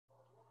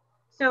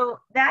 So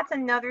that's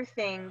another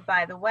thing,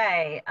 by the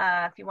way,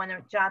 if you want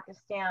to jot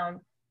this down.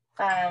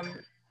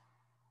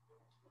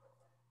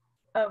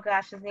 Oh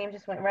gosh, his name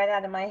just went right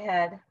out of my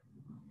head.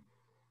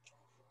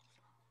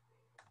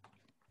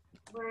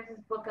 Where's his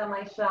book on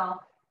my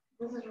shelf?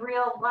 This is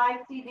real live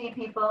TV,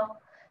 people.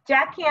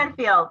 Jack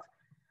Canfield.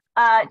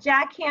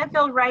 Jack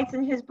Canfield writes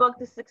in his book,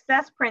 The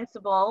Success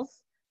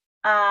Principles,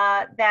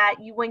 that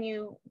when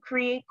you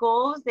create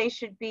goals, they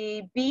should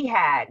be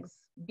BHAGs,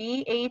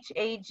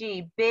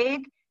 B-H-A-G,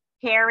 big,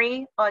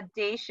 hairy,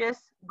 audacious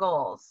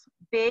goals.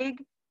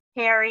 Big,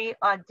 hairy,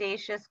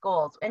 audacious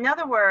goals. In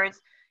other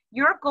words,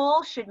 your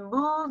goal should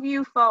move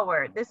you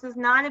forward. This is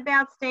not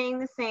about staying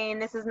the same.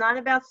 This is not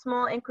about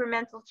small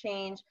incremental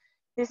change.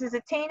 This is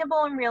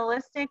attainable and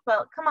realistic,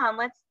 but come on,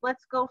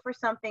 let's go for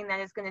something that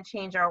is going to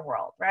change our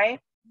world, right?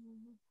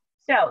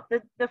 So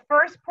the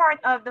first part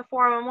of the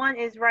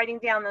 411 is writing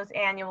down those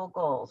annual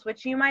goals,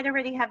 which you might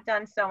already have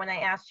done so when I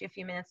asked you a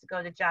few minutes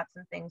ago to jot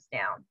some things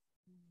down.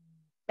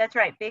 That's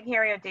right, big,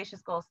 hairy,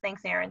 audacious goals.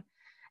 Thanks, Aaron.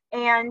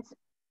 And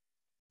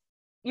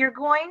you're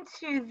going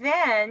to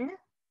then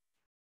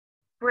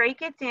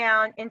break it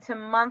down into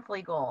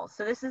monthly goals.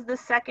 So this is the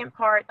second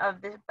part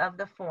of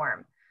the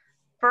form.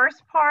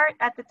 First part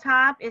at the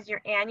top is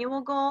your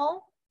annual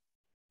goal.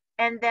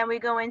 And then we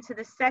go into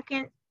the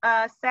second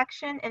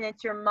section and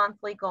it's your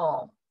monthly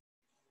goal.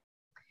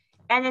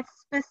 And it's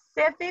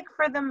specific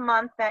for the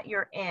month that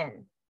you're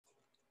in.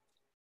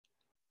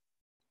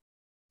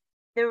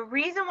 The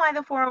reason why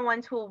the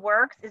 411 tool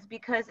works is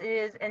because it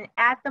is an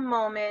at the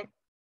moment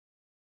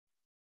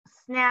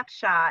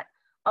snapshot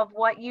of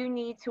what you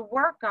need to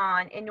work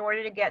on in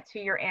order to get to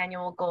your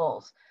annual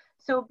goals.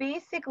 So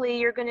basically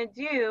you're going to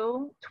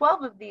do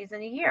 12 of these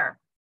in a year.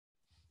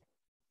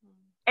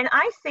 And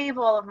I save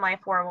all of my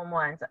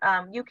 411s.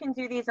 You can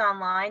do these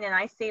online and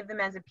I save them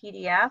as a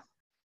PDF.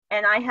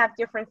 And I have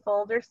different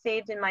folders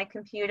saved in my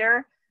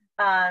computer.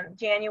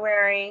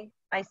 January,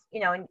 and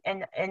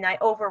I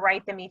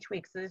overwrite them each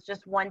week. So there's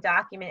just one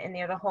document in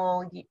there, the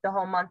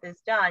whole month is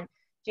done.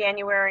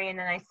 January, and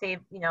then I save,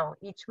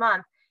 each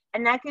month.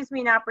 And that gives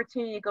me an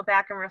opportunity to go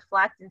back and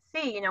reflect and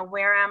see,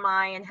 where am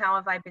I and how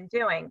have I been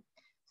doing?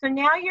 So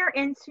now you're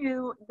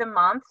into the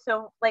month.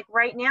 So like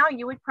right now,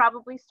 you would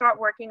probably start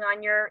working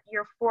on your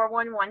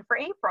 411 for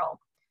April.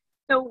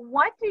 So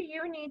what do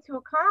you need to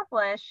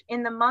accomplish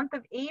in the month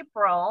of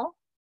April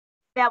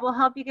that will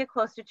help you get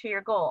closer to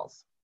your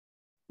goals?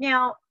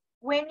 Now,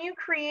 when you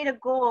create a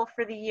goal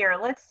for the year,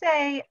 let's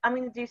say, I'm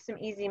going to do some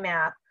easy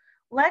math.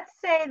 Let's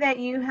say that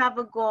you have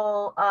a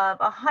goal of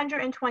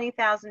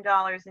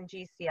 $120,000 in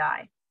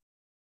GCI.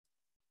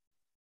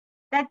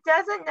 That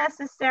doesn't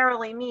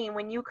necessarily mean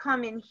when you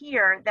come in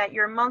here that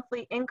your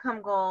monthly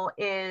income goal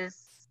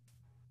is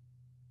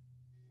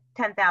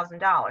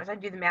 $10,000. I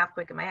do the math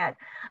quick in my head.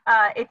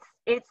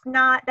 That's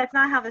not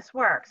how this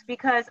works,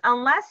 because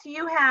unless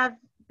you have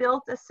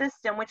built a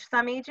system, which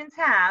some agents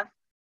have,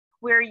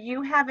 where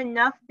you have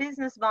enough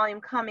business volume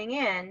coming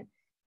in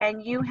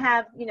and you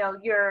have,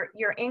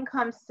 your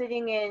income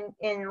sitting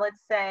in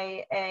let's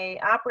say a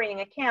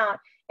operating account,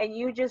 and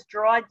you just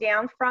draw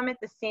down from it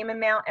the same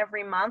amount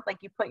every month, like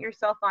you put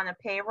yourself on a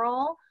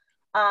payroll,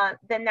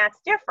 then that's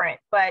different.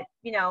 But,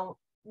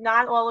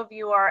 not all of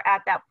you are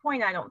at that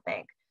point, I don't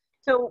think.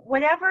 So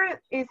whatever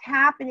is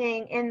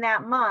happening in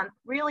that month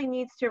really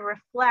needs to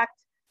reflect,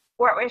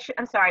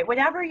 I'm sorry,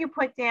 whatever you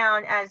put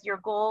down as your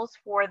goals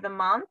for the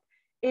month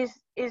is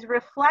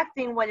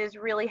reflecting what is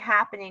really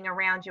happening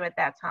around you at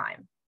that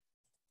time.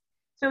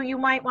 So you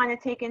might want to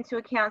take into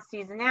account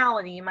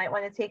seasonality. You might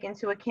want to take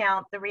into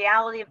account the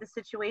reality of the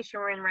situation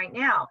we're in right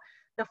now.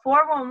 The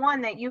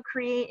 411 that you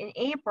create in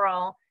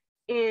April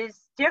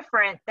is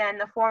different than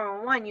the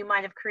 411 you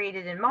might have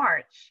created in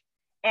March.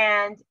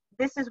 And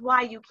this is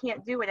why you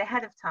can't do it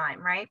ahead of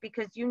time, right?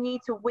 Because you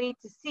need to wait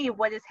to see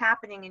what is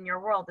happening in your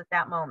world at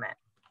that moment.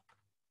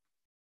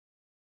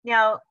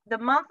 Now, the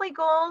monthly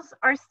goals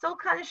are still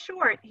kind of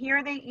short.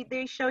 Here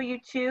they show you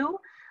 2,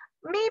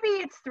 maybe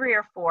it's 3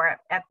 or 4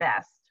 at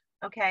best,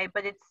 okay?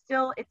 But it's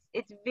still,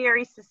 it's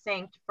very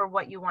succinct for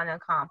what you want to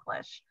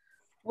accomplish.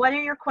 What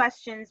are your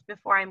questions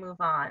before I move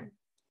on?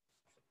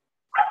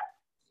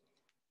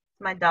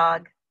 My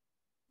dog.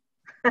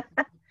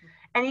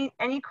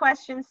 Any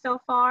questions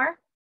so far?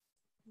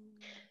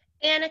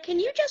 Anna, can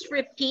you just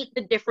repeat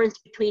the difference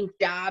between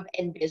job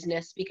and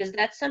business? Because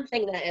that's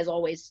something that has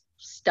always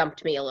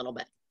stumped me a little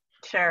bit.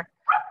 Sure.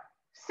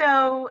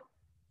 So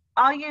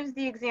I'll use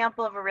the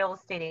example of a real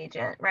estate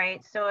agent,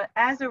 right? So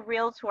as a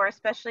realtor,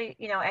 especially,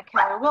 at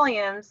Keller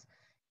Williams,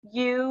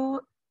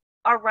 you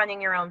are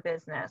running your own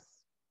business,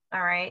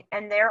 all right?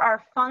 And there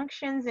are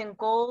functions and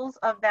goals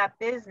of that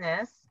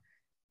business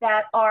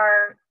that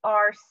are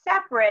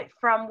separate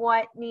from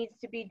what needs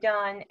to be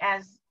done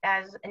as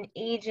an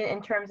agent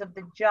in terms of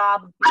the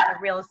job of being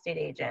a real estate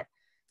agent.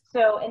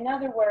 So in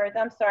other words,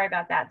 I'm sorry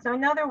about that. So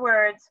in other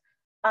words,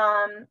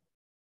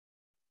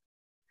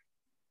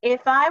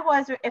 if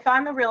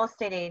I'm a real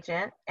estate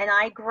agent and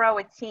I grow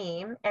a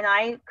team and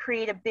I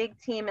create a big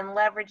team and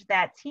leverage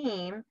that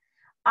team,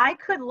 I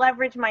could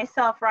leverage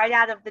myself right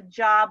out of the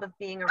job of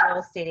being a real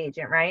estate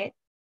agent, right?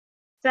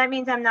 So that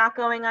means I'm not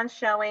going on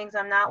showings,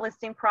 I'm not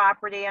listing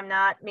property, I'm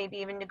not maybe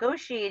even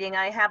negotiating.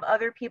 I have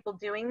other people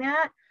doing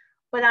that,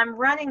 but I'm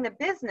running the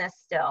business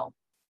still.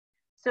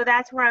 So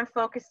that's where I'm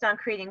focused on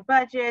creating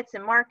budgets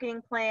and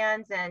marketing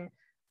plans and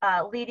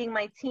leading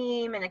my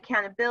team and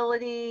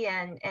accountability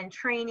and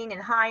training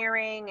and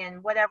hiring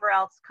and whatever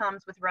else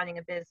comes with running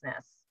a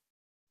business.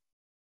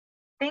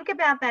 Think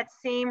about that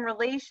same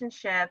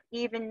relationship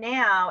even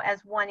now as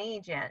one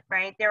agent,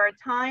 right? There are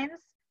times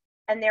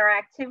and there are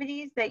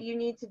activities that you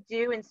need to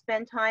do and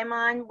spend time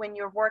on when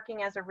you're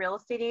working as a real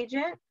estate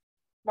agent: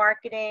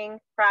 marketing,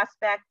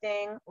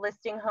 prospecting,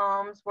 listing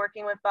homes,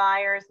 working with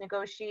buyers,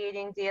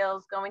 negotiating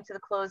deals, going to the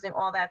closing,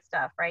 all that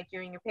stuff, right?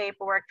 Doing your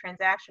paperwork,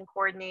 transaction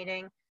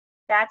coordinating.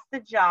 That's the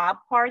job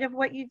part of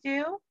what you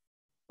do.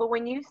 But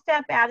when you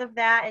step out of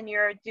that and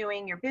you're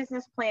doing your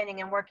business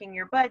planning and working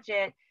your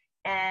budget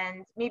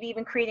and maybe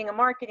even creating a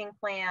marketing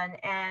plan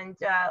and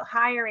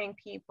hiring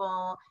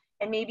people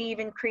and maybe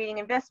even creating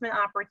investment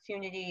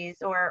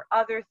opportunities or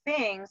other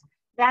things,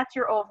 that's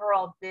your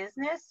overall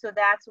business. So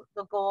that's what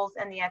the goals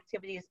and the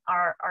activities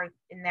are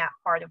in that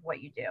part of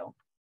what you do.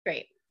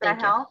 Great. Does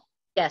that help?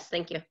 Yes,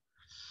 thank you.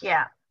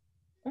 Yeah.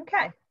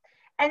 Okay.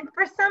 And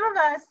for some of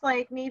us,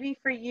 like maybe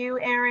for you,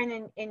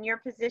 Erin, in your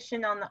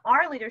position on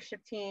our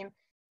leadership team,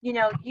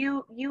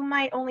 you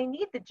might only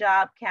need the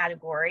job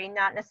category,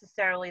 not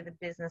necessarily the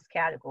business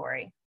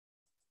category.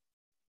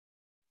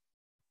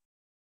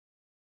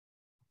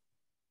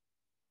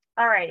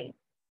 All righty.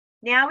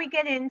 Now we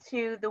get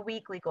into the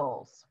weekly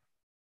goals.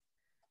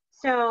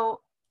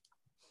 So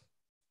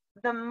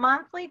the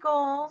monthly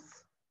goals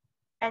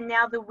and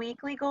now the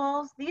weekly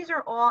goals, these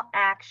are all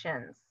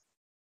actions.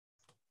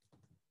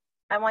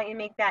 I want you to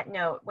make that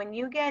note. When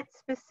you get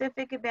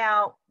specific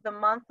about the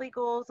monthly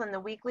goals and the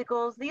weekly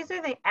goals, these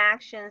are the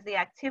actions, the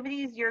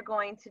activities you're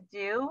going to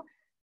do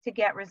to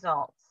get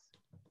results.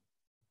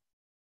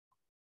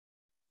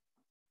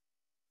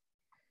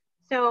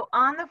 So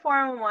on the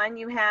 401,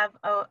 you have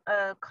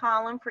a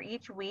column for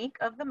each week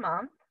of the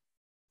month.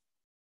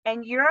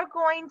 And you're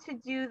going to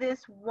do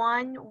this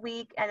 1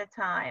 week at a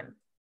time.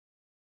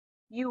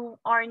 You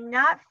are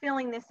not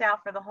filling this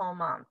out for the whole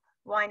month.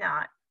 Why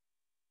not?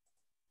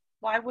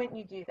 Why wouldn't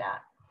you do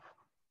that?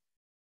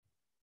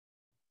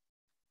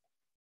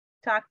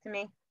 Talk to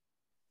me.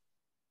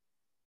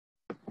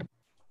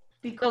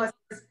 Because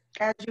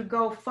as you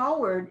go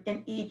forward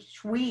in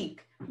each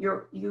week,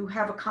 you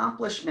have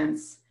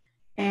accomplishments,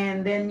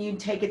 and then you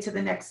take it to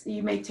the next,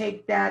 you may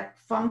take that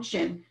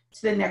function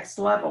to the next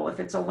level. If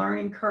it's a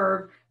learning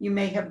curve, you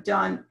may have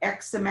done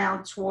X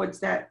amount towards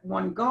that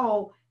one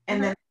goal,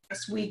 and then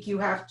next week you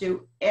have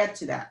to add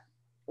to that,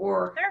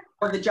 or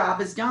the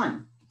job is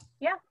done.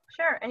 Yeah,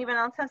 sure. Anyone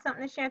else have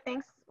something to share?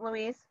 Thanks,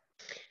 Louise.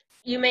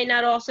 You may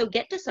not also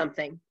get to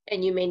something,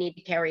 and you may need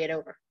to carry it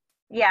over.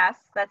 Yes,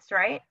 that's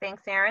right.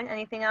 Thanks, Erin.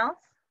 Anything else?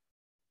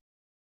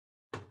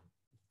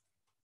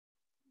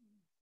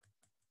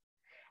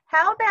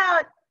 How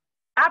about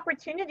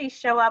opportunities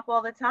show up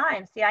all the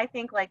time? See, I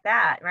think like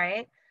that,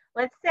 right?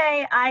 Let's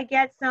say I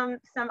get some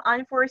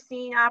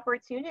unforeseen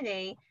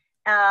opportunity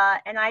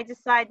And I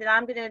decided that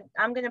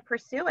I'm gonna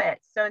pursue it.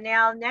 So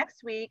now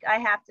next week I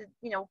have to,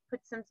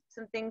 put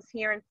some things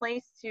here in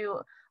place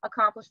to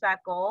accomplish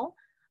that goal.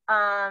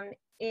 The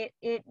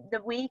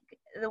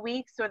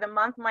weeks or the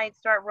month might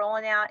start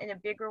rolling out in a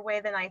bigger way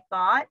than I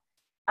thought.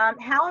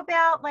 How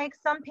about like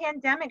some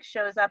pandemic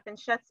shows up and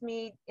shuts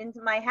me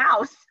into my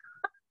house?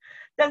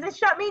 Doesn't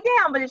shut me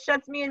down, but it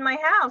shuts me in my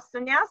house. So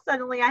now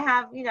suddenly I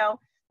have,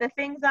 the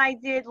things I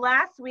did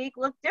last week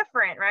look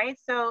different, right?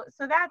 So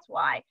that's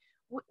why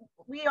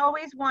we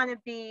always want to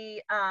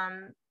be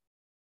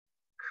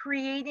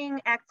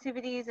creating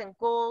activities and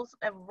goals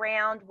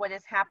around what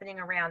is happening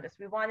around us.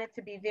 We want it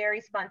to be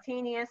very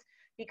spontaneous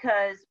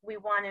because we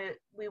want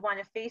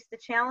to face the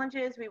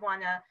challenges. We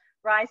want to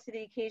rise to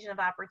the occasion of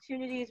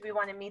opportunities. We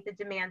want to meet the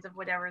demands of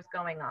whatever is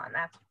going on.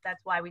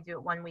 That's why we do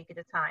it 1 week at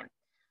a time.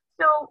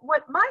 So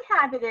what my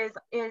habit is,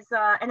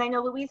 and I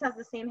know Louise has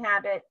the same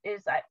habit,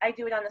 is I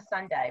do it on a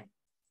Sunday.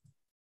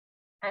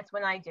 That's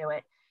when I do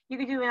it. You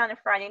could do it on a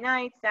Friday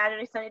night,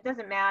 Saturday, Sunday, it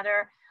doesn't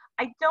matter.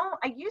 I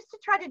used to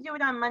try to do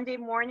it on Monday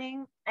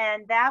morning,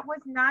 and that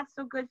was not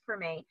so good for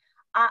me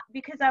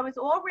because I was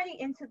already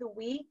into the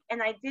week,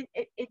 and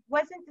it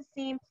wasn't the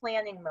same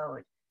planning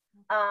mode.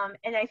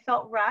 And I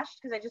felt rushed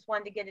because I just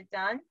wanted to get it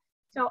done.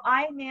 So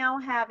I now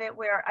have it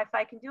where if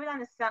I can do it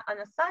on a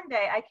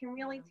Sunday, I can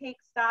really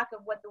take stock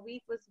of what the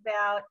week was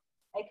about.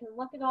 I can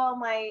look at all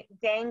my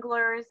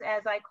danglers,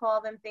 as I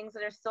call them, things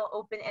that are still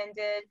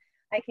open-ended.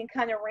 I can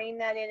kind of rein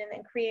that in and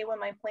then create what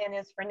my plan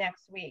is for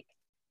next week.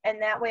 And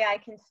that way I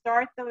can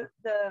start the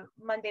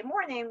Monday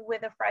morning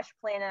with a fresh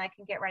plan and I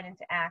can get right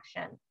into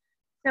action.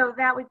 So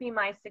that would be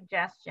my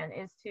suggestion,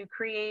 is to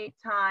create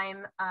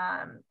time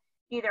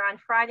either on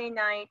Friday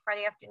night,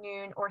 Friday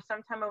afternoon, or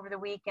sometime over the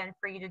weekend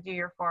for you to do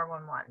your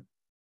 411.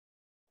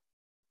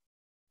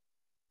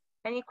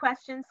 Any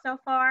questions so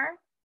far?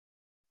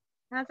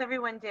 How's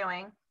everyone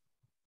doing?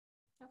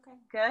 Okay.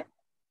 Good?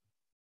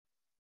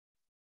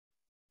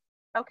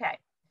 Okay.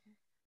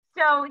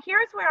 So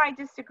here's where I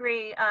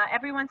disagree.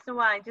 Every once in a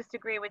while, I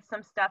disagree with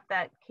some stuff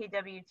that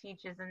KW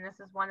teaches, and this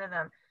is one of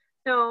them.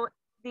 So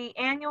the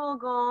annual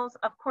goals,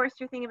 of course,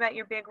 you're thinking about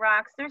your big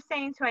rocks. They're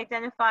saying to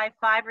identify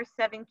 5 or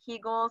 7 key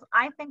goals.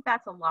 I think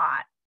that's a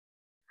lot.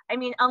 I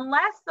mean,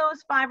 unless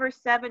those 5 or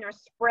 7 are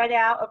spread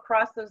out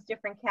across those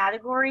different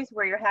categories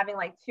where you're having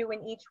like 2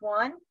 in each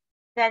one,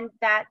 then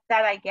that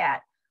I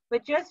get.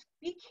 But just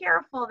be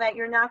careful that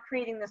you're not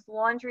creating this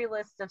laundry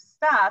list of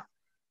stuff.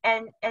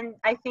 And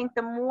I think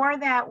the more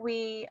that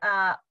we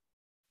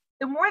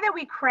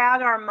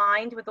crowd our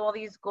mind with all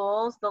these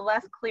goals, the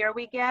less clear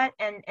we get,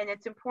 and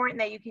it's important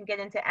that you can get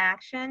into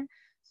action.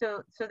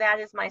 So that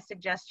is my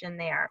suggestion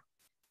there.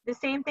 The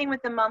same thing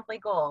with the monthly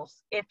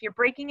goals. If you're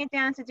breaking it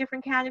down into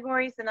different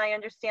categories, then I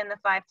understand the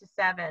 5 to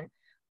 7.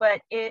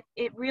 But it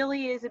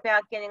really is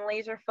about getting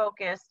laser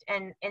focused,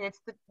 and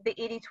it's the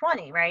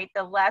 80-20, right?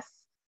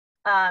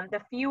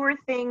 The fewer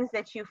things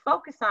that you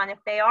focus on, if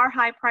they are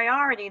high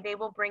priority, they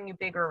will bring you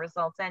bigger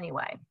results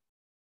anyway.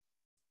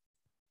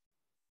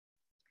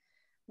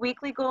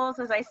 Weekly goals,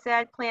 as I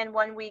said, plan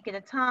 1 week at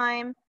a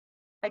time.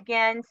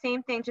 Again,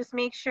 same thing, just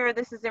make sure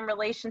this is in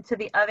relation to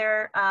the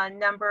other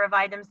number of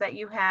items that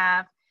you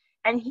have.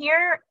 And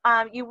here,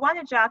 you want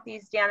to jot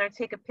these down or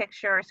take a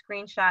picture or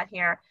screenshot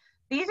here.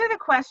 These are the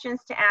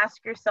questions to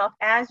ask yourself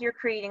as you're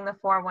creating the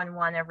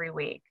 411 every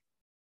week.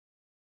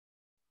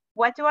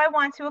 What do I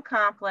want to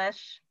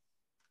accomplish?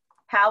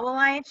 How will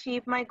I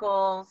achieve my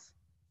goals?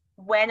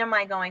 When am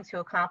I going to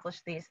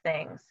accomplish these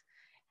things?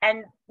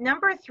 And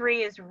number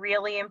 3 is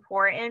really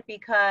important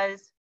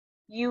because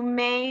you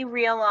may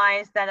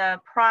realize that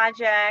a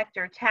project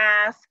or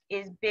task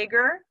is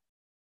bigger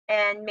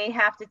and may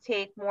have to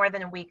take more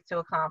than a week to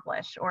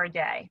accomplish, or a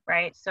day,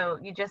 right? So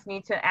you just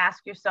need to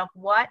ask yourself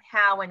what,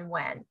 how, and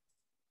when.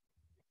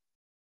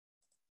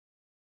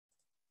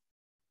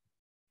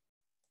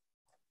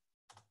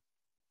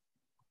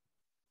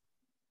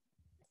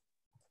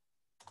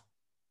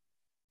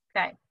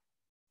 Okay.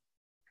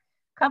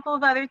 Couple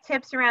of other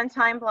tips around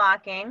time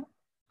blocking.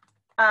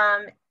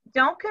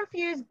 Don't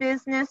confuse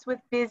business with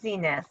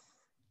busyness.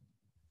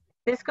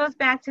 This goes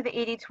back to the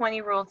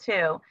 80-20 rule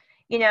too.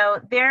 You know,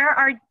 there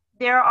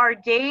are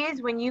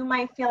days when you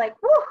might feel like,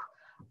 whew,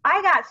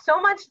 I got so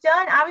much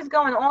done. I was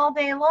going all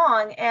day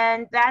long,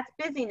 and that's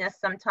busyness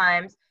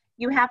sometimes.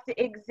 You have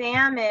to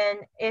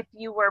examine if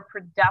you were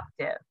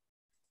productive.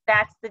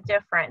 That's the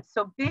difference.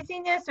 So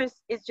busyness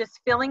is just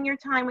filling your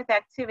time with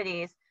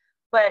activities,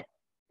 but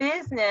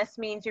business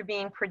means you're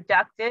being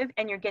productive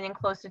and you're getting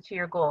closer to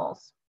your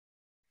goals.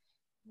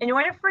 In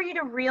order for you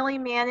to really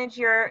manage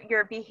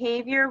your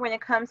behavior when it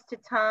comes to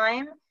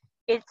time,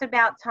 it's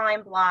about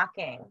time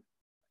blocking.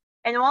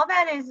 And all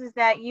that is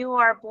that you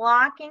are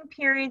blocking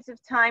periods of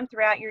time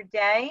throughout your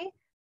day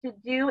to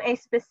do a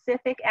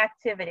specific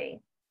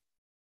activity.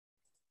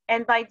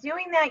 And by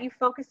doing that, you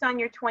focus on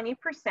your 20%,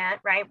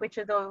 right, which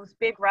are those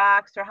big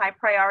rocks or high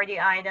priority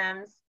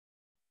items.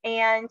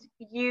 And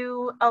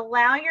you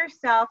allow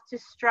yourself to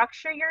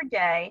structure your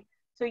day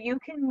so you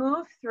can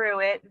move through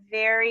it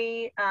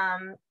very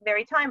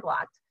time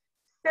blocked.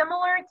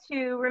 similar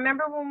to,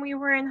 remember when we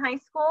were in high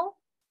school?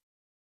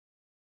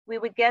 We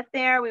would get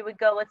there, we would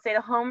go, let's say, to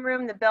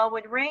homeroom, the bell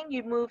would ring,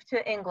 you'd move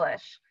to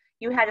English.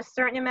 You had a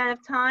certain amount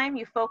of time,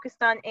 you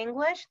focused on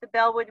English, the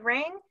bell would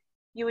ring,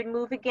 you would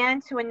move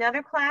again to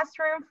another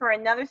classroom for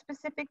another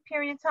specific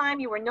period of time.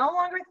 You were no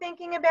longer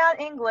thinking about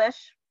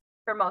English,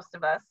 for most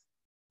of us.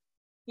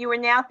 You were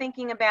now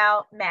thinking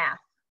about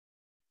math.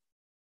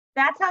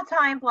 That's how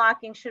time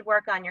blocking should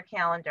work on your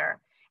calendar.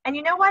 And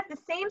you know what? The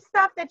same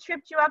stuff that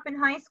tripped you up in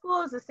high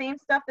school is the same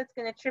stuff that's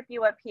going to trip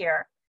you up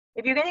here.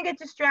 If you're going to get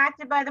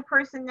distracted by the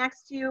person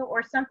next to you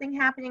or something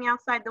happening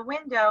outside the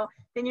window,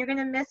 then you're going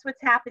to miss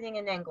what's happening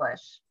in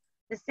English.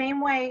 The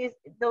same way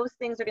those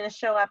things are going to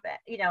show up,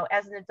 you know,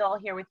 as an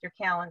adult here with your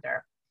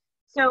calendar.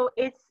 So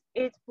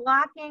it's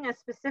blocking a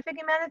specific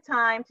amount of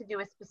time to do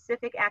a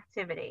specific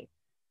activity.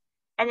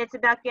 And it's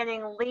about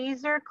getting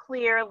laser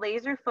clear,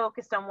 laser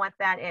focused on what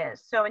that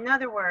is. So in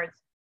other words,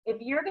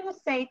 if you're going to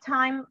say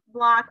time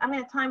block, I'm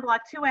going to time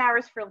block 2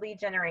 hours for lead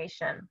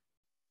generation.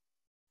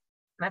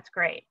 That's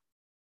great.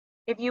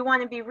 If you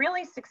want to be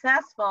really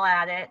successful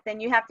at it, then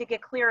you have to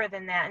get clearer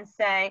than that and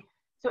say,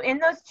 so in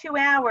those 2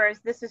 hours,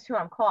 this is who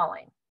I'm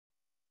calling.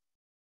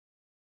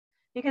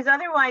 Because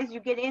otherwise you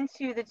get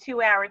into the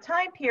 2 hour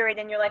time period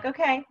and you're like,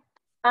 okay,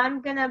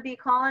 I'm going to be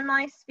calling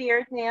my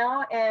sphere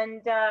now.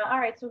 And all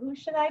right, so who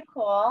should I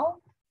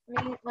call?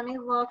 Let me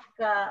look.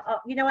 Oh,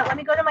 you know what? Let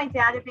me go to my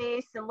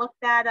database and look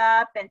that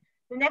up. And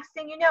the next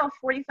thing you know,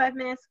 45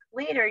 minutes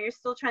later, you're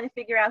still trying to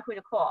figure out who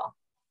to call.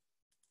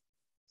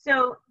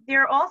 So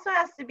there also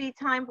has to be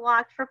time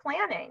blocked for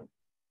planning.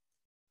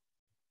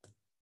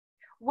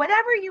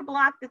 Whatever you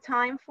block the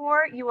time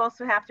for, you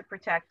also have to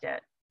protect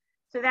it.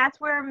 So that's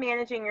where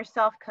managing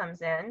yourself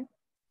comes in,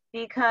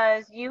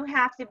 because you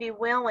have to be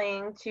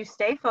willing to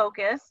stay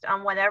focused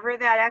on whatever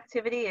that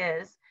activity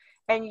is,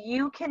 and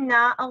you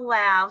cannot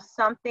allow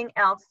something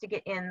else to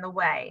get in the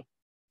way.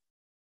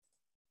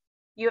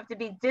 You have to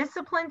be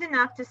disciplined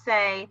enough to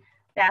say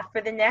that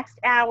for the next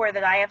hour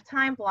that I have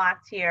time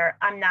blocked here,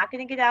 I'm not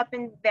going to get up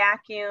and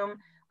vacuum.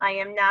 I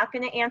am not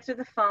going to answer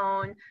the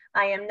phone.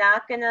 I am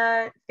not going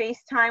to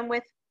FaceTime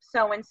with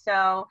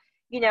so-and-so.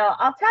 You know,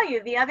 I'll tell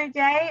you, the other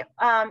day,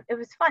 it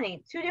was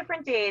funny, 2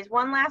 different days,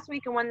 one last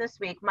week and one this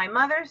week. My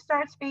mother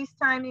starts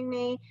FaceTiming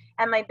me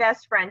and my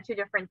best friend 2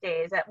 different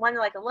days. At one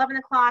like 11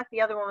 o'clock,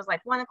 the other one was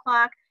like 1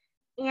 o'clock,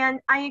 and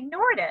I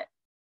ignored it.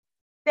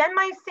 Then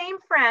my same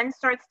friend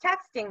starts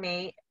texting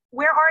me,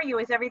 where are you?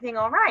 Is everything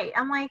all right?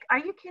 I'm like, are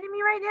you kidding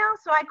me right now?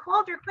 So I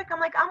called her quick. I'm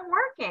like, I'm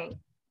working.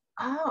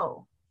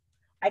 Oh,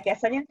 I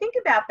guess I didn't think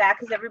about that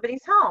because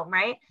everybody's home,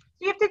 right?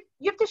 So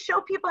you have to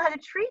show people how to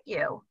treat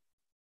you.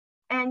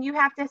 And you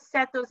have to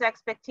set those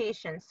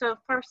expectations. So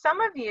for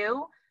some of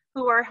you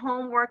who are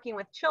home working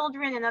with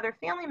children and other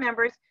family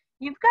members,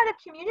 you've got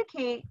to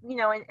communicate, you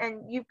know,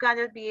 and you've got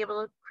to be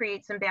able to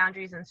create some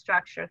boundaries and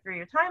structure through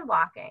your time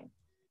blocking.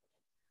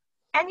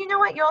 And you know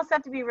what? You also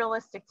have to be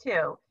realistic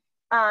too.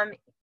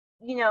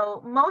 You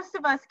know, most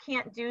of us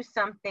can't do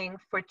something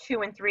for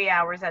 2 and 3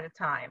 hours at a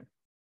time.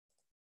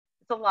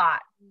 It's a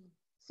lot.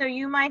 So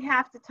you might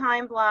have to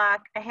time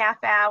block a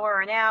half hour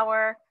or an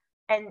hour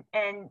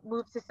and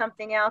move to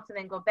something else and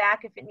then go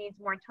back if it needs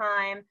more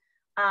time.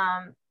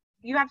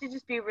 You have to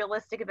just be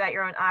realistic about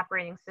your own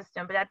operating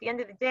system. But at the end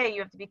of the day,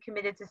 you have to be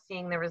committed to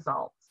seeing the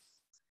results.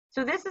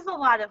 So this is a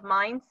lot of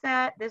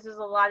mindset. This is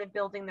a lot of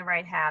building the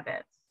right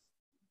habits.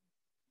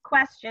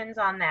 Questions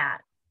on that?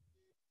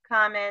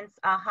 Comments,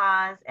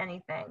 ahas,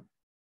 anything?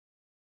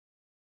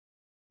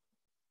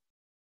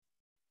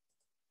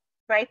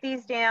 Write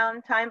these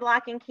down. Time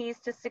blocking keys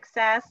to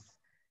success.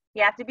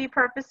 You have to be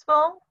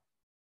purposeful.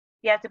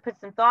 You have to put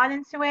some thought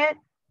into it.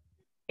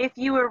 If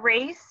you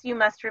erase, you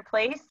must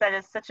replace. That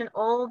is such an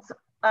old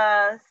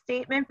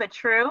statement, but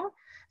true.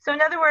 So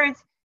in other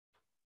words,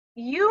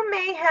 you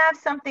may have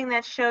something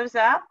that shows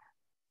up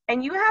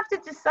and you have to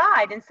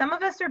decide. And some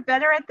of us are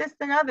better at this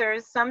than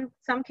others. Some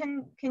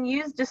can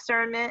use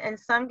discernment and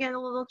some get a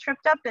little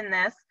tripped up in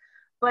this.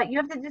 But you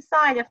have to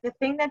decide if the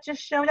thing that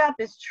just showed up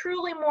is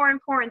truly more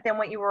important than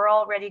what you were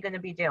already going to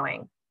be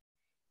doing.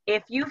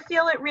 If you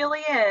feel it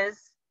really is,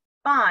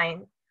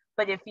 fine.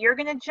 But if you're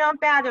going to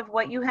jump out of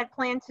what you had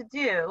planned to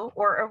do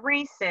or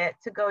erase it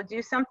to go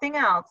do something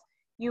else,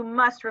 you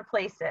must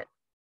replace it.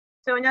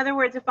 So in other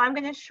words, if I'm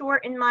going to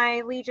shorten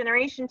my lead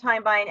generation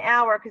time by an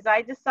hour because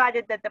I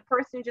decided that the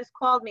person who just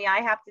called me I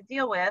have to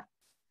deal with,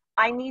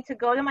 I need to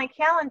go to my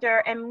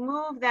calendar and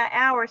move that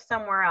hour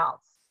somewhere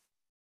else.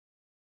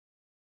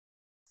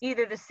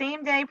 Either the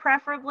same day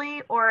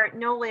preferably or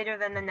no later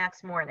than the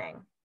next morning.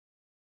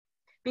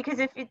 Because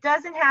if it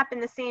doesn't happen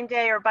the same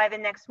day or by the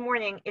next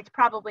morning, it's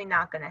probably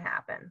not going to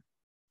happen,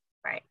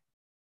 right?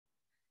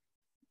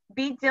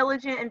 Be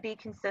diligent and be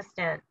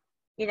consistent.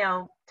 You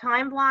know,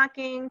 time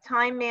blocking,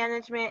 time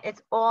management,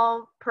 it's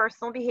all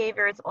personal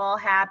behavior. It's all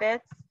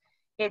habits.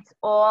 It's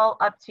all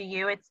up to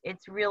you.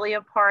 It's really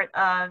a part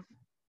of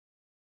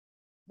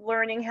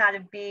learning how to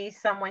be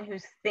someone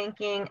who's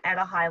thinking at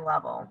a high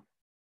level.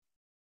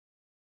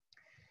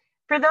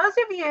 For those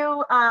of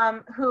you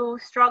who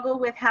struggle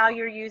with how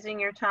you're using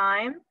your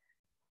time,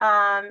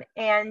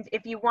 And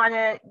if you want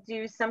to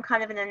do some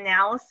kind of an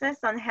analysis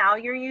on how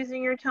you're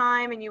using your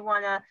time and you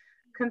want to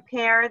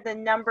compare the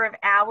number of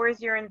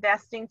hours you're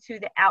investing to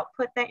the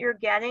output that you're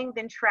getting,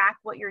 then track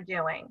what you're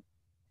doing.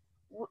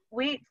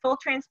 Full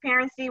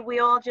transparency, we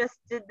all just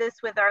did this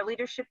with our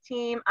leadership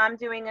team. I'm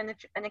doing an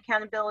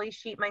accountability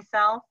sheet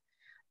myself.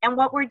 And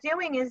what we're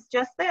doing is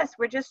just this.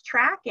 We're just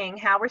tracking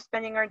how we're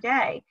spending our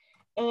day.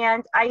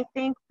 And I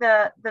think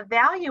the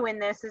value in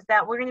this is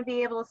that we're going to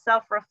be able to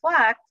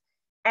self-reflect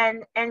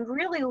and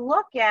really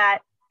look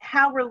at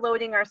how we're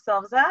loading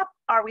ourselves up.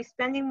 Are we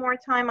spending more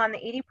time on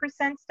the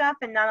 80% stuff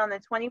and not on the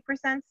 20%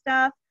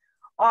 stuff?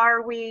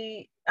 Are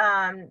we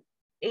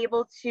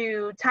able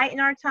to tighten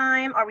our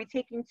time? Are we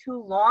taking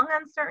too long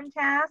on certain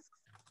tasks?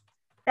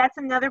 That's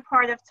another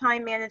part of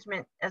time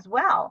management as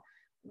well.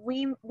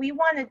 We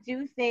want to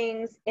do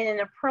things in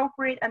an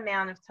appropriate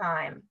amount of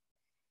time.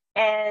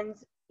 And,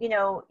 you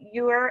know,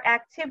 your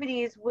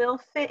activities will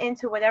fit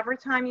into whatever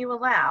time you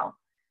allow.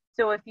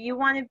 So if you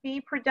want to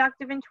be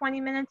productive in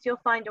 20 minutes, you'll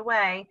find a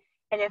way.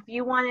 And if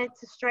you want it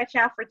to stretch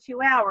out for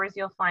 2 hours,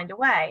 you'll find a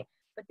way.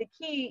 But the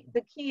key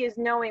is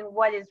knowing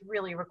what is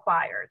really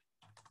required.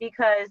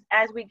 Because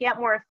as we get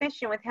more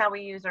efficient with how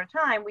we use our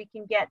time, we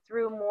can get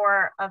through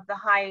more of the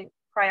high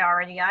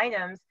priority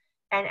items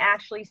and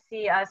actually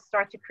see us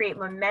start to create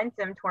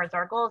momentum towards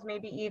our goals,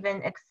 maybe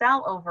even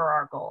excel over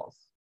our goals.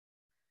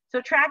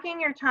 So tracking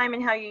your time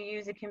and how you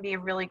use it can be a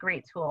really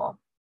great tool.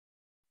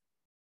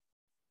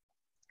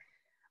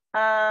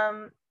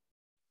 I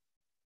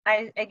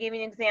gave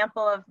you an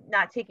example of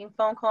not taking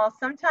phone calls.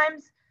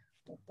 Sometimes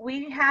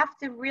we have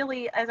to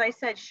really, as I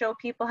said, show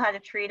people how to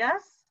treat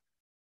us.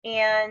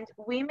 And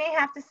we may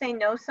have to say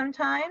no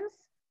sometimes.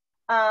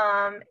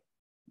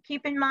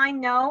 Keep in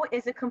mind, no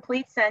is a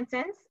complete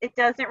sentence. It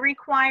doesn't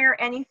require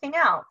anything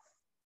else,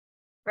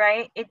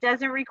 right? It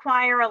doesn't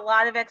require a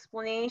lot of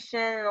explanation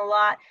and a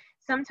lot.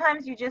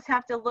 Sometimes you just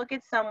have to look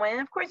at someone,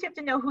 and of course you have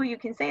to know who you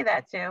can say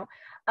that to.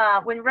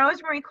 When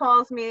Rosemary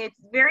calls me,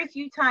 it's very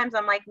few times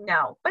I'm like,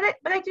 no, but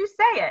I do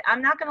say it.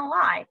 I'm not gonna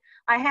lie.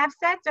 I have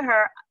said to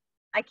her,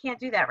 I can't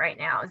do that right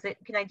now.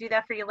 Can I do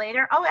that for you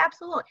later? Oh,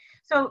 absolutely.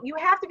 So you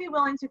have to be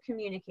willing to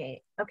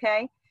communicate,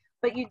 okay?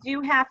 But you do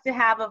have to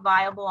have a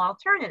viable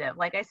alternative.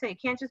 Like I say, you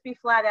can't just be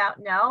flat out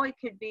no. It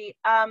could be,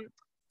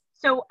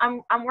 so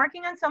I'm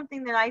working on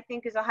something that I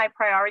think is a high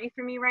priority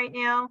for me right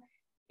now.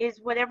 Is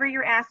whatever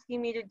you're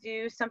asking me to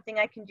do something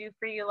I can do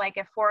for you like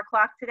at 4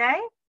 o'clock today?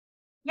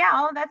 Yeah,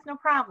 oh, that's no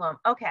problem.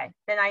 Okay,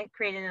 then I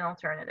created an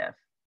alternative.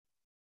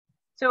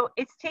 So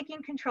it's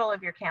taking control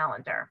of your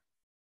calendar.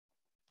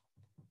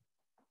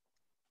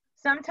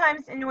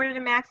 Sometimes in order to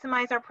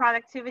maximize our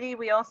productivity,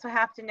 we also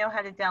have to know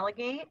how to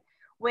delegate.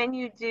 When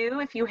you do,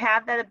 if you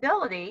have that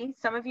ability,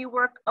 some of you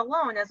work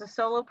alone as a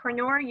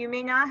solopreneur, you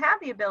may not have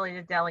the ability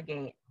to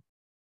delegate.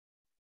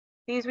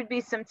 These would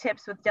be some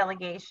tips with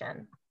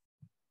delegation.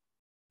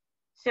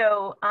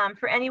 So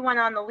for anyone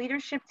on the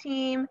leadership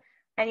team,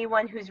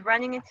 anyone who's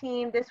running a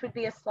team, this would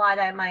be a slide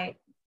I might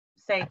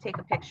say take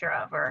a picture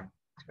of or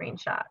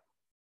screenshot.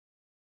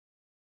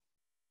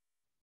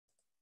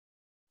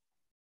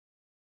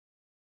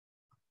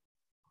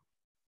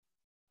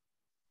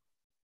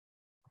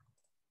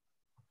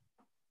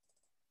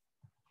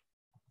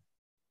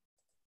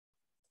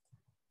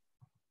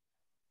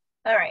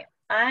 All right,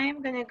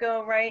 I'm gonna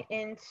go right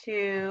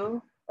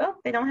into, oh,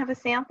 they don't have a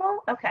sample?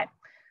 Okay,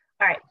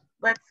 all right,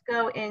 let's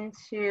go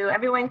into,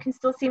 everyone can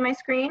still see my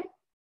screen?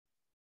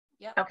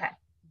 Yep. Okay.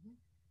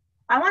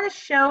 I wanna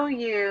show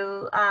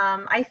you,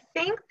 I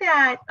think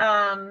that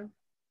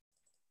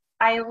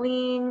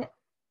Eileen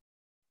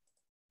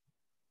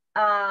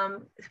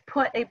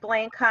put a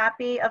blank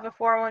copy of a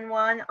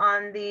 411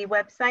 on the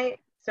website,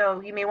 so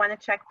you may wanna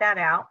check that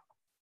out.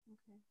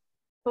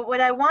 But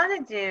what I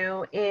want to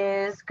do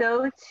is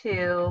go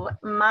to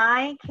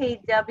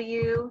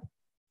mykw.kw.com.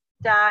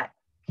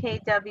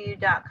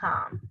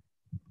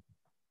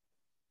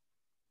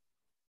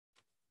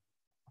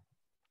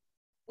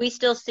 We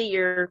still see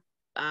your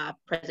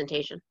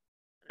presentation.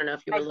 I don't know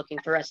if you were looking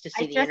for us to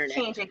see the internet. I just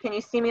changed it. Can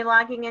you see me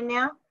logging in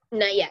now?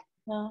 Not yet.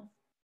 No.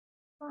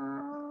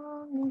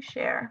 New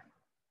share.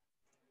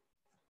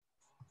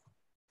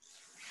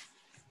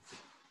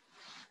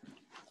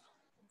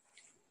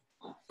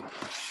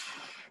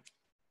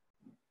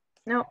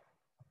 Nope.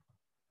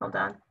 Hold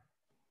on.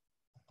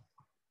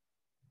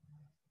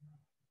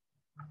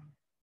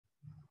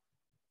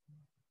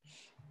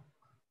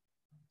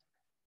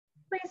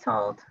 Please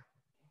hold.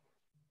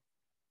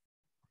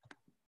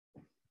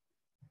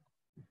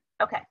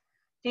 Okay.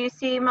 Do you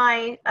see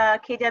my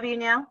KW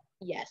now?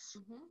 Yes.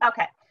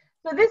 Okay.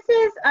 So this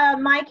is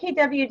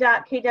mykw.kw.com.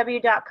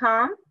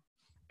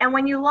 And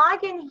when you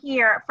log in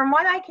here, from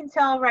what I can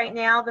tell right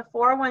now, the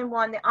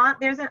 411,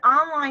 there's an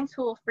online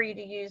tool for you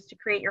to use to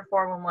create your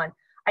 411.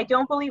 I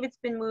don't believe it's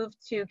been moved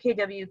to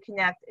KW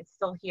Connect. It's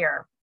still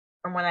here,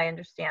 from what I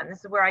understand.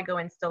 This is where I go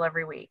in still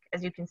every week,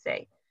 as you can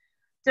see.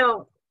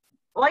 So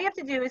all you have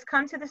to do is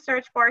come to the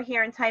search bar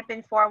here and type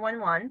in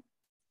 411.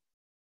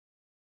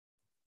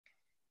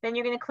 Then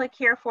you're going to click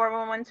here,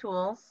 411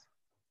 Tools.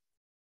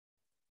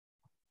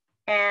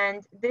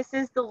 And this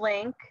is the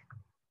link.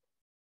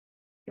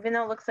 Even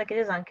though it looks like it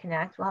is on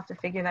Connect, we'll have to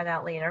figure that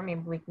out later.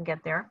 Maybe we can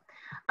get there.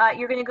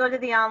 You're going to go to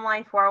the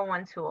online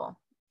 401 tool.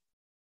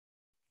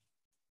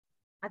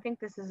 I think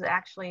this is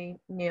actually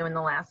new in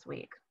the last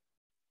week.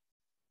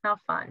 How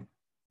fun.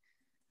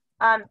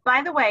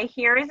 By the way,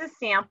 here is a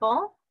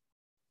sample.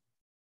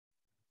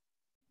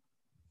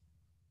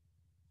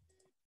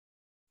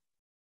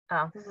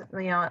 Oh, this is,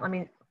 you know, let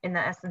me, in the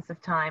essence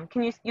of time.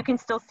 You can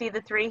still see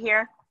the 3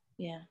 here?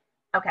 Yeah.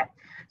 Okay,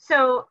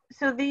 so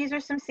these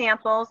are some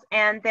samples,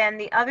 and then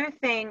the other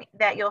thing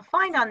that you'll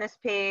find on this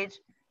page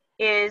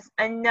is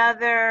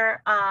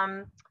another,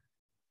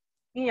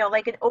 you know,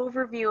 like an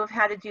overview of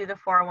how to do the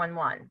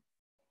 411.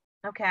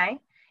 Okay,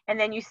 and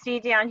then you see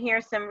down here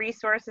some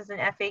resources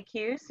and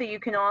FAQs, so you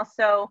can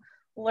also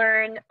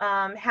learn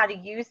how to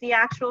use the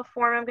actual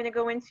form I'm going to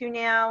go into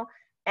now,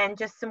 and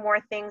just some more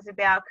things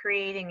about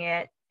creating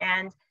it.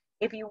 And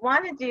if you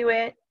want to do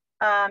it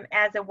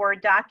as a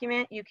Word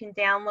document, you can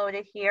download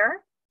it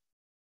here.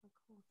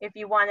 If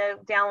you want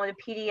to download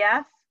a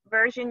PDF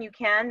version, you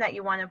can, that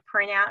you want to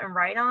print out and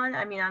write on.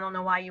 I mean, I don't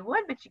know why you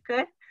would, but you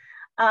could.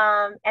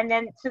 And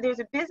then, so there's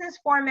a business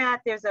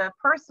format, there's a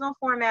personal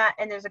format,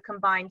 and there's a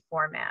combined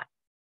format.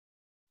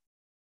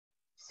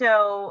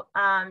 So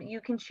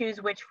you can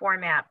choose which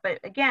format. But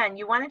again,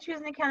 you want to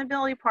choose an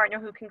accountability partner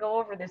who can go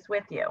over this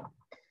with you.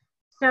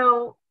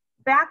 So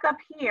back up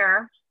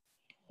here,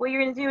 what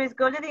you're going to do is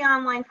go to the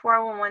online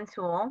 411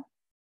 tool.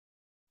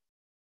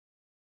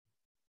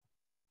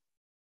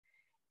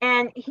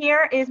 And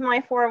here is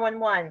my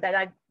 411 that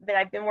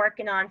I've been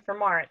working on for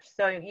March.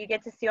 So you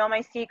get to see all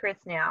my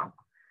secrets now.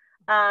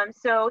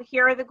 So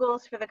here are the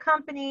goals for the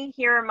company.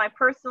 Here are my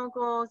personal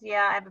goals.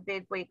 Yeah, I have a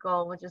big weight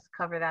goal. We'll just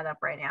cover that up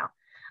right now.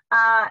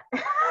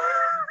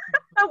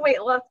 A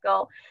weight loss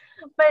goal.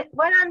 But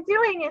what I'm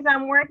doing is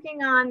I'm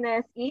working on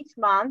this each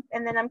month,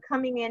 and then I'm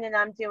coming in and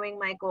I'm doing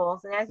my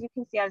goals. And as you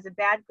can see, I was a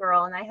bad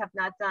girl, and I have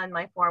not done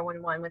my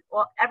 411 with,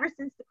 well, ever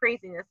since the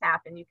craziness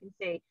happened. You can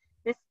see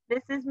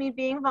this is me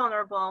being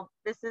vulnerable.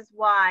 This is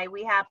why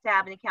we have to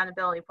have an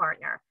accountability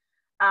partner.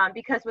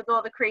 Because with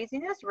all the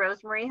craziness,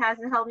 Rosemary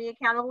hasn't held me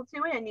accountable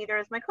to it, and neither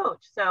is my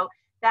coach. So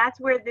that's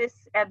where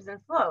this ebbs and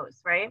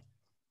flows, right?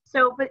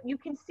 So, but you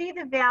can see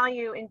the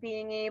value in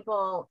being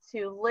able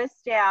to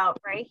list out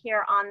right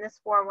here on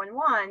this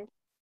 411,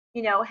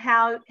 you know,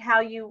 how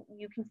you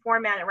can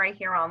format it right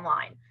here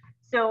online.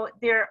 So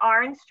there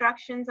are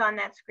instructions on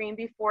that screen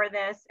before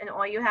this, and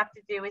all you have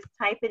to do is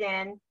type it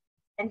in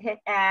and hit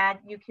add.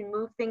 You can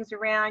move things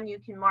around, you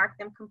can mark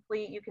them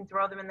complete, you can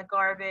throw them in the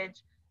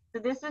garbage. So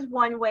this is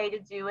one way to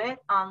do it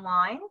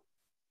online.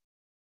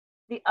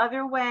 The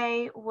other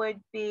way would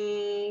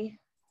be,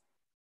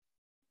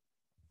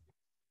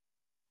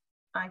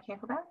 I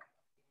can't go back.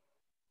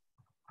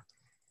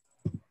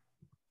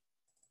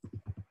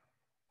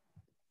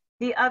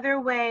 The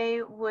other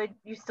way would,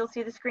 you still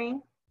see the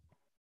screen?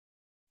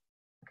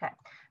 Okay.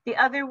 The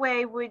other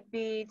way would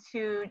be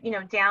to, you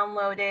know,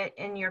 download it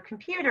in your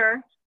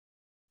computer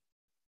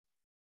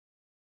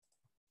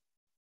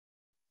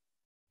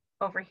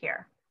over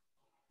here.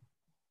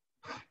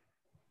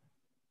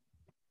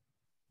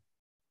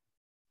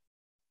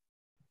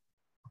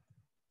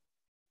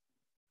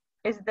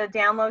 Is the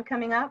download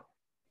coming up?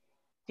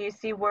 Do you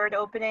see Word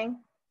opening?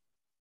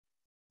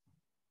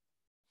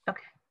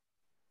 Okay,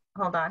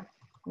 hold on,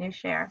 new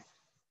share.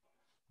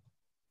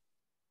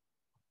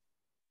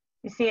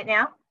 You see it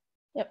now?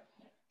 Yep.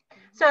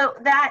 So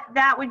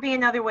that would be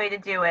another way to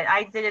do it.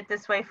 I did it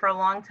this way for a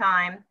long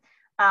time.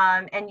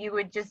 And you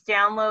would just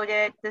download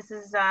it. This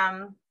is,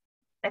 I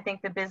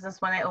think, the business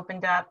one I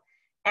opened up,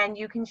 and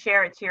you can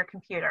share it to your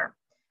computer.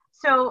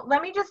 So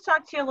let me just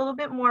talk to you a little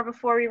bit more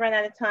before we run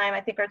out of time.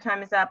 I think our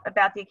time is up,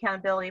 about the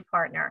accountability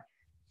partner.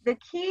 The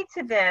key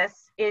to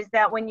this is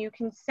that when you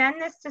can send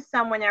this to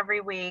someone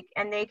every week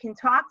and they can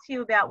talk to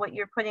you about what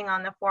you're putting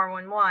on the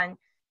 411,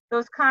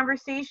 those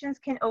conversations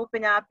can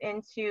open up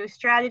into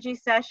strategy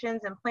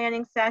sessions and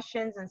planning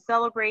sessions and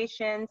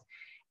celebrations.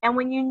 And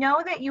when you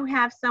know that you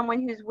have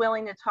someone who's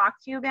willing to talk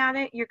to you about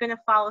it, you're going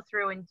to follow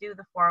through and do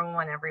the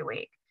 411 every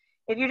week.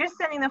 If you're just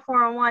sending the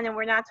 411 and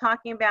we're not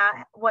talking about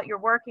what you're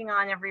working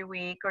on every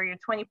week or your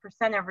 20%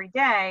 every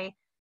day,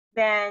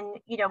 then,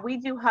 you know, we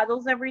do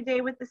huddles every day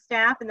with the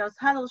staff, and those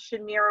huddles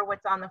should mirror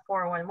what's on the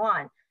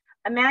 411.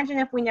 Imagine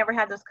if we never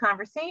had those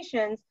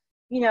conversations,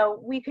 you know,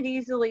 we could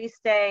easily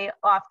stay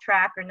off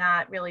track or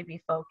not really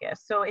be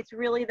focused. So it's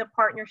really the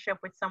partnership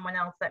with someone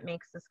else that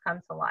makes this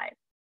come to life.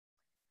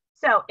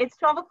 So it's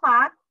 12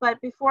 o'clock, but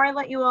before I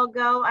let you all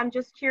go, I'm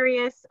just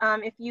curious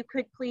if you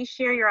could please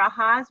share your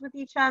ahas with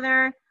each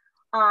other,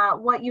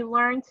 what you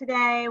learned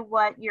today,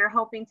 what you're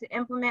hoping to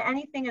implement,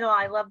 anything at all.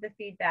 I love the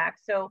feedback.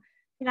 So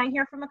can I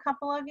hear from a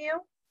couple of you?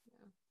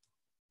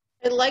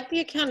 I like the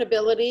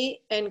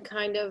accountability, and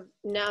kind of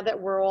now that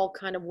we're all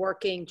kind of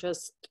working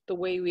just the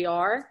way we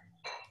are,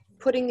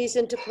 putting these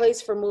into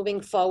place for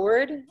moving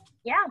forward.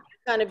 Yeah.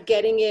 Kind of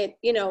getting it,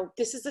 you know,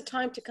 this is the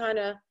time to kind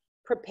of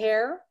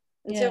prepare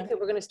and say, okay,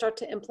 we're going to start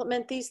to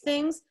implement these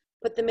things,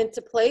 put them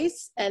into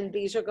place, and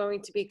these are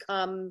going to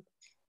become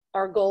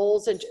our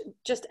goals and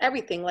just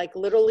everything, like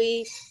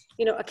literally,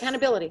 you know,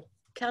 accountability.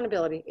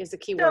 Accountability is the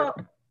key word.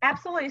 So,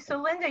 absolutely.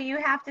 So, Linda, you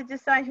have to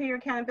decide who your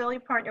accountability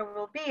partner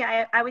will be.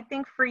 I would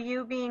think for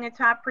you being a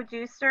top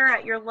producer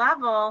at your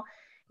level,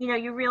 you know,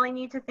 you really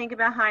need to think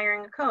about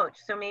hiring a coach.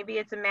 So maybe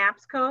it's a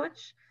MAPS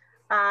coach.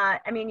 I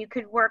mean, you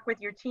could work with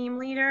your team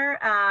leader,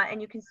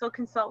 and you can still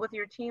consult with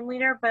your team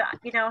leader. But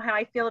you know how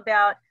I feel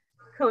about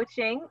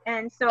coaching,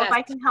 and so Yes. if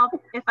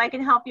I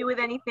can help you with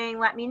anything,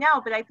 let me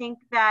know. But I think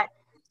that,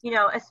 you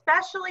know,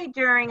 especially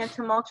during a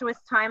tumultuous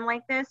time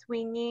like this,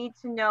 we need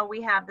to know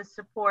we have the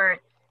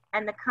support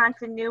and the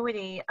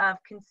continuity of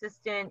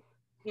consistent,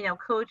 you know,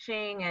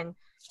 coaching and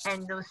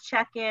those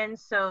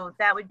check-ins. So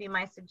that would be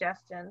my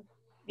suggestion.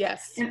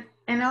 Yes.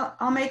 And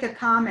I'll make a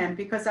comment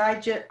because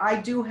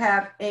I do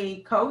have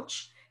a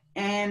coach,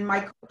 and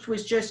my coach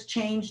was just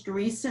changed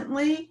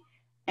recently,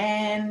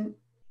 and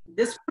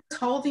this was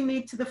holding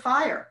me to the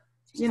fire.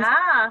 You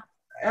know?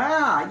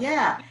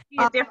 Yeah. See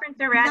a difference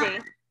already.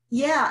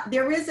 Yeah,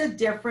 there is a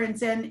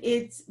difference, and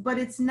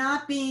it's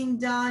not being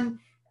done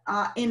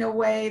in a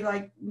way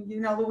like, you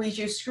know, Louise,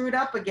 you screwed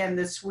up again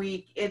this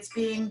week. It's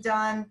being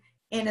done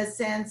in a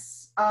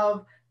sense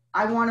of,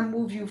 I want to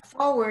move you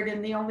forward,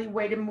 and the only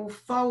way to move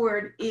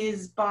forward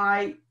is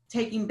by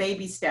taking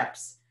baby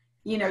steps.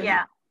 You know,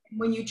 yeah.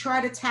 When you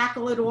try to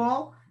tackle it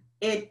all,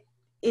 it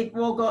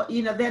will go,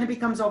 you know, then it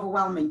becomes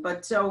overwhelming.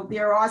 But so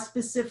there are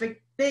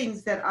specific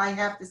things that I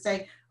have to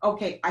say,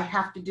 okay, I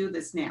have to do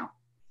this now.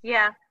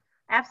 Yeah,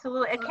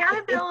 absolutely.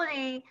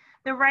 Accountability,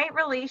 the right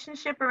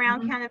relationship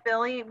around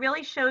accountability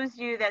really shows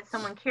you that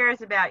someone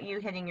cares about you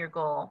hitting your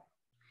goal.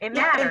 It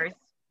matters.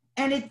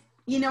 And it,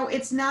 you know,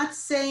 it's not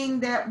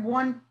saying that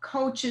one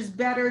coach is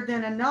better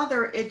than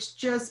another. It's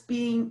just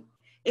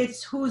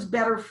it's who's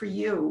better for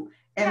you.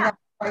 And that's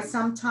why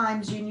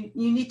sometimes you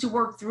need to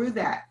work through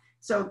that.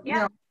 So, you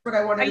know, what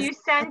I want to. Are you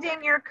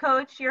sending your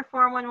coach your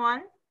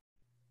 411?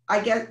 I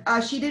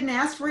guess she didn't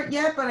ask for it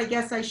yet, but I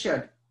guess I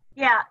should.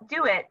 Yeah,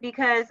 do it,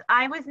 because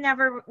I was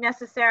never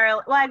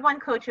necessarily, well, I had one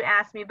coach who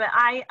asked me, but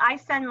I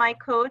send my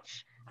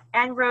coach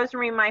and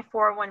Rosemary my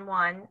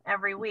 411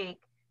 every week.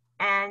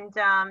 And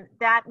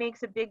that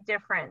makes a big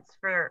difference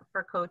for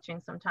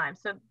coaching sometimes.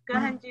 So go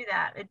ahead and do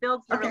that. It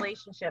builds the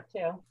relationship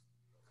too.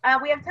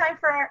 We have time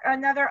for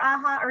another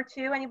aha or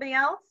two. Anybody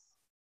else?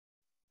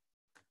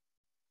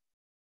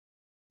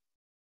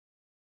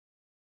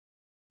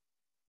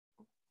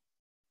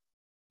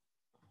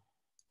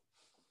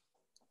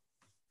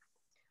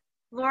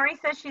 Lori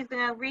says she's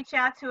going to reach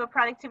out to a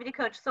productivity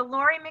coach. So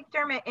Lori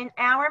McDermott, in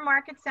our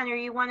market center,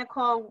 you want to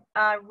call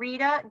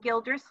Rita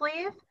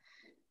Gildersleeve.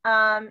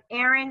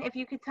 Erin, if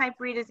you could type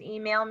Rita's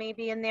email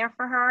maybe in there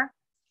for her,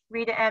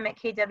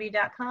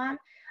 rita.m@kw.com.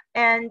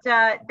 And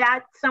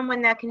that's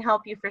someone that can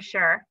help you for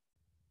sure.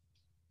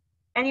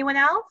 Anyone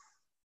else?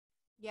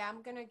 Yeah,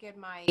 I'm going to get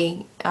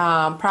my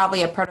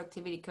probably a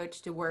productivity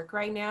coach to work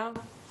right now.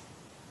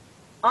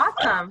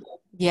 Awesome.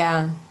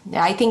 Yeah,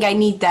 I think I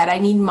need that. I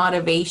need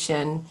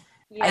motivation.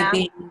 Yeah. I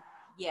think,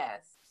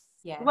 yes.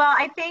 Well,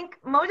 I think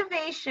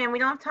motivation, we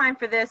don't have time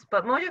for this,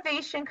 but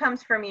motivation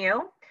comes from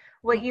you.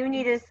 What you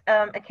need is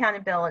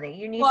accountability.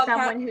 You need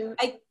someone who...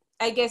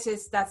 I guess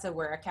that's the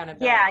word,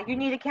 accountability. Yeah, you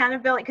need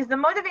accountability, because the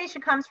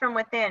motivation comes from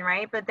within,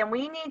 right? But then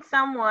we need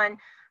someone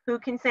who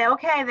can say,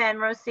 okay, then,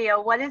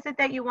 Rocio, what is it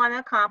that you want to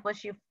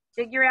accomplish? You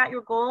figure out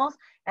your goals,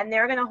 and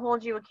they're going to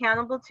hold you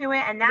accountable to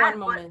it. And that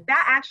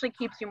actually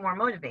keeps you more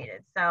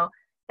motivated. So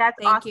that's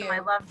awesome. I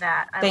love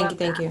that.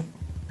 Thank you.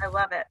 I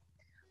love it.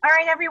 All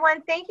right,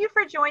 everyone. Thank you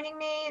for joining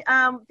me.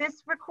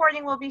 This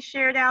recording will be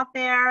shared out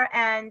there.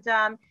 And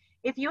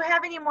if you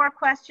have any more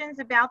questions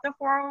about the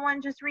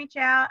 411, just reach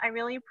out. I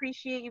really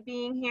appreciate you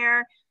being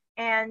here.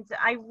 And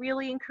I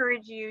really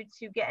encourage you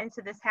to get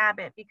into this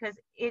habit, because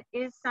it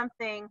is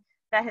something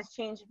that has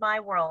changed my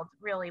world,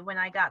 really, when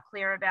I got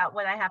clear about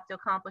what I have to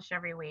accomplish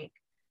every week.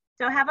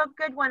 So have a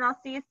good one. I'll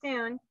see you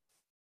soon.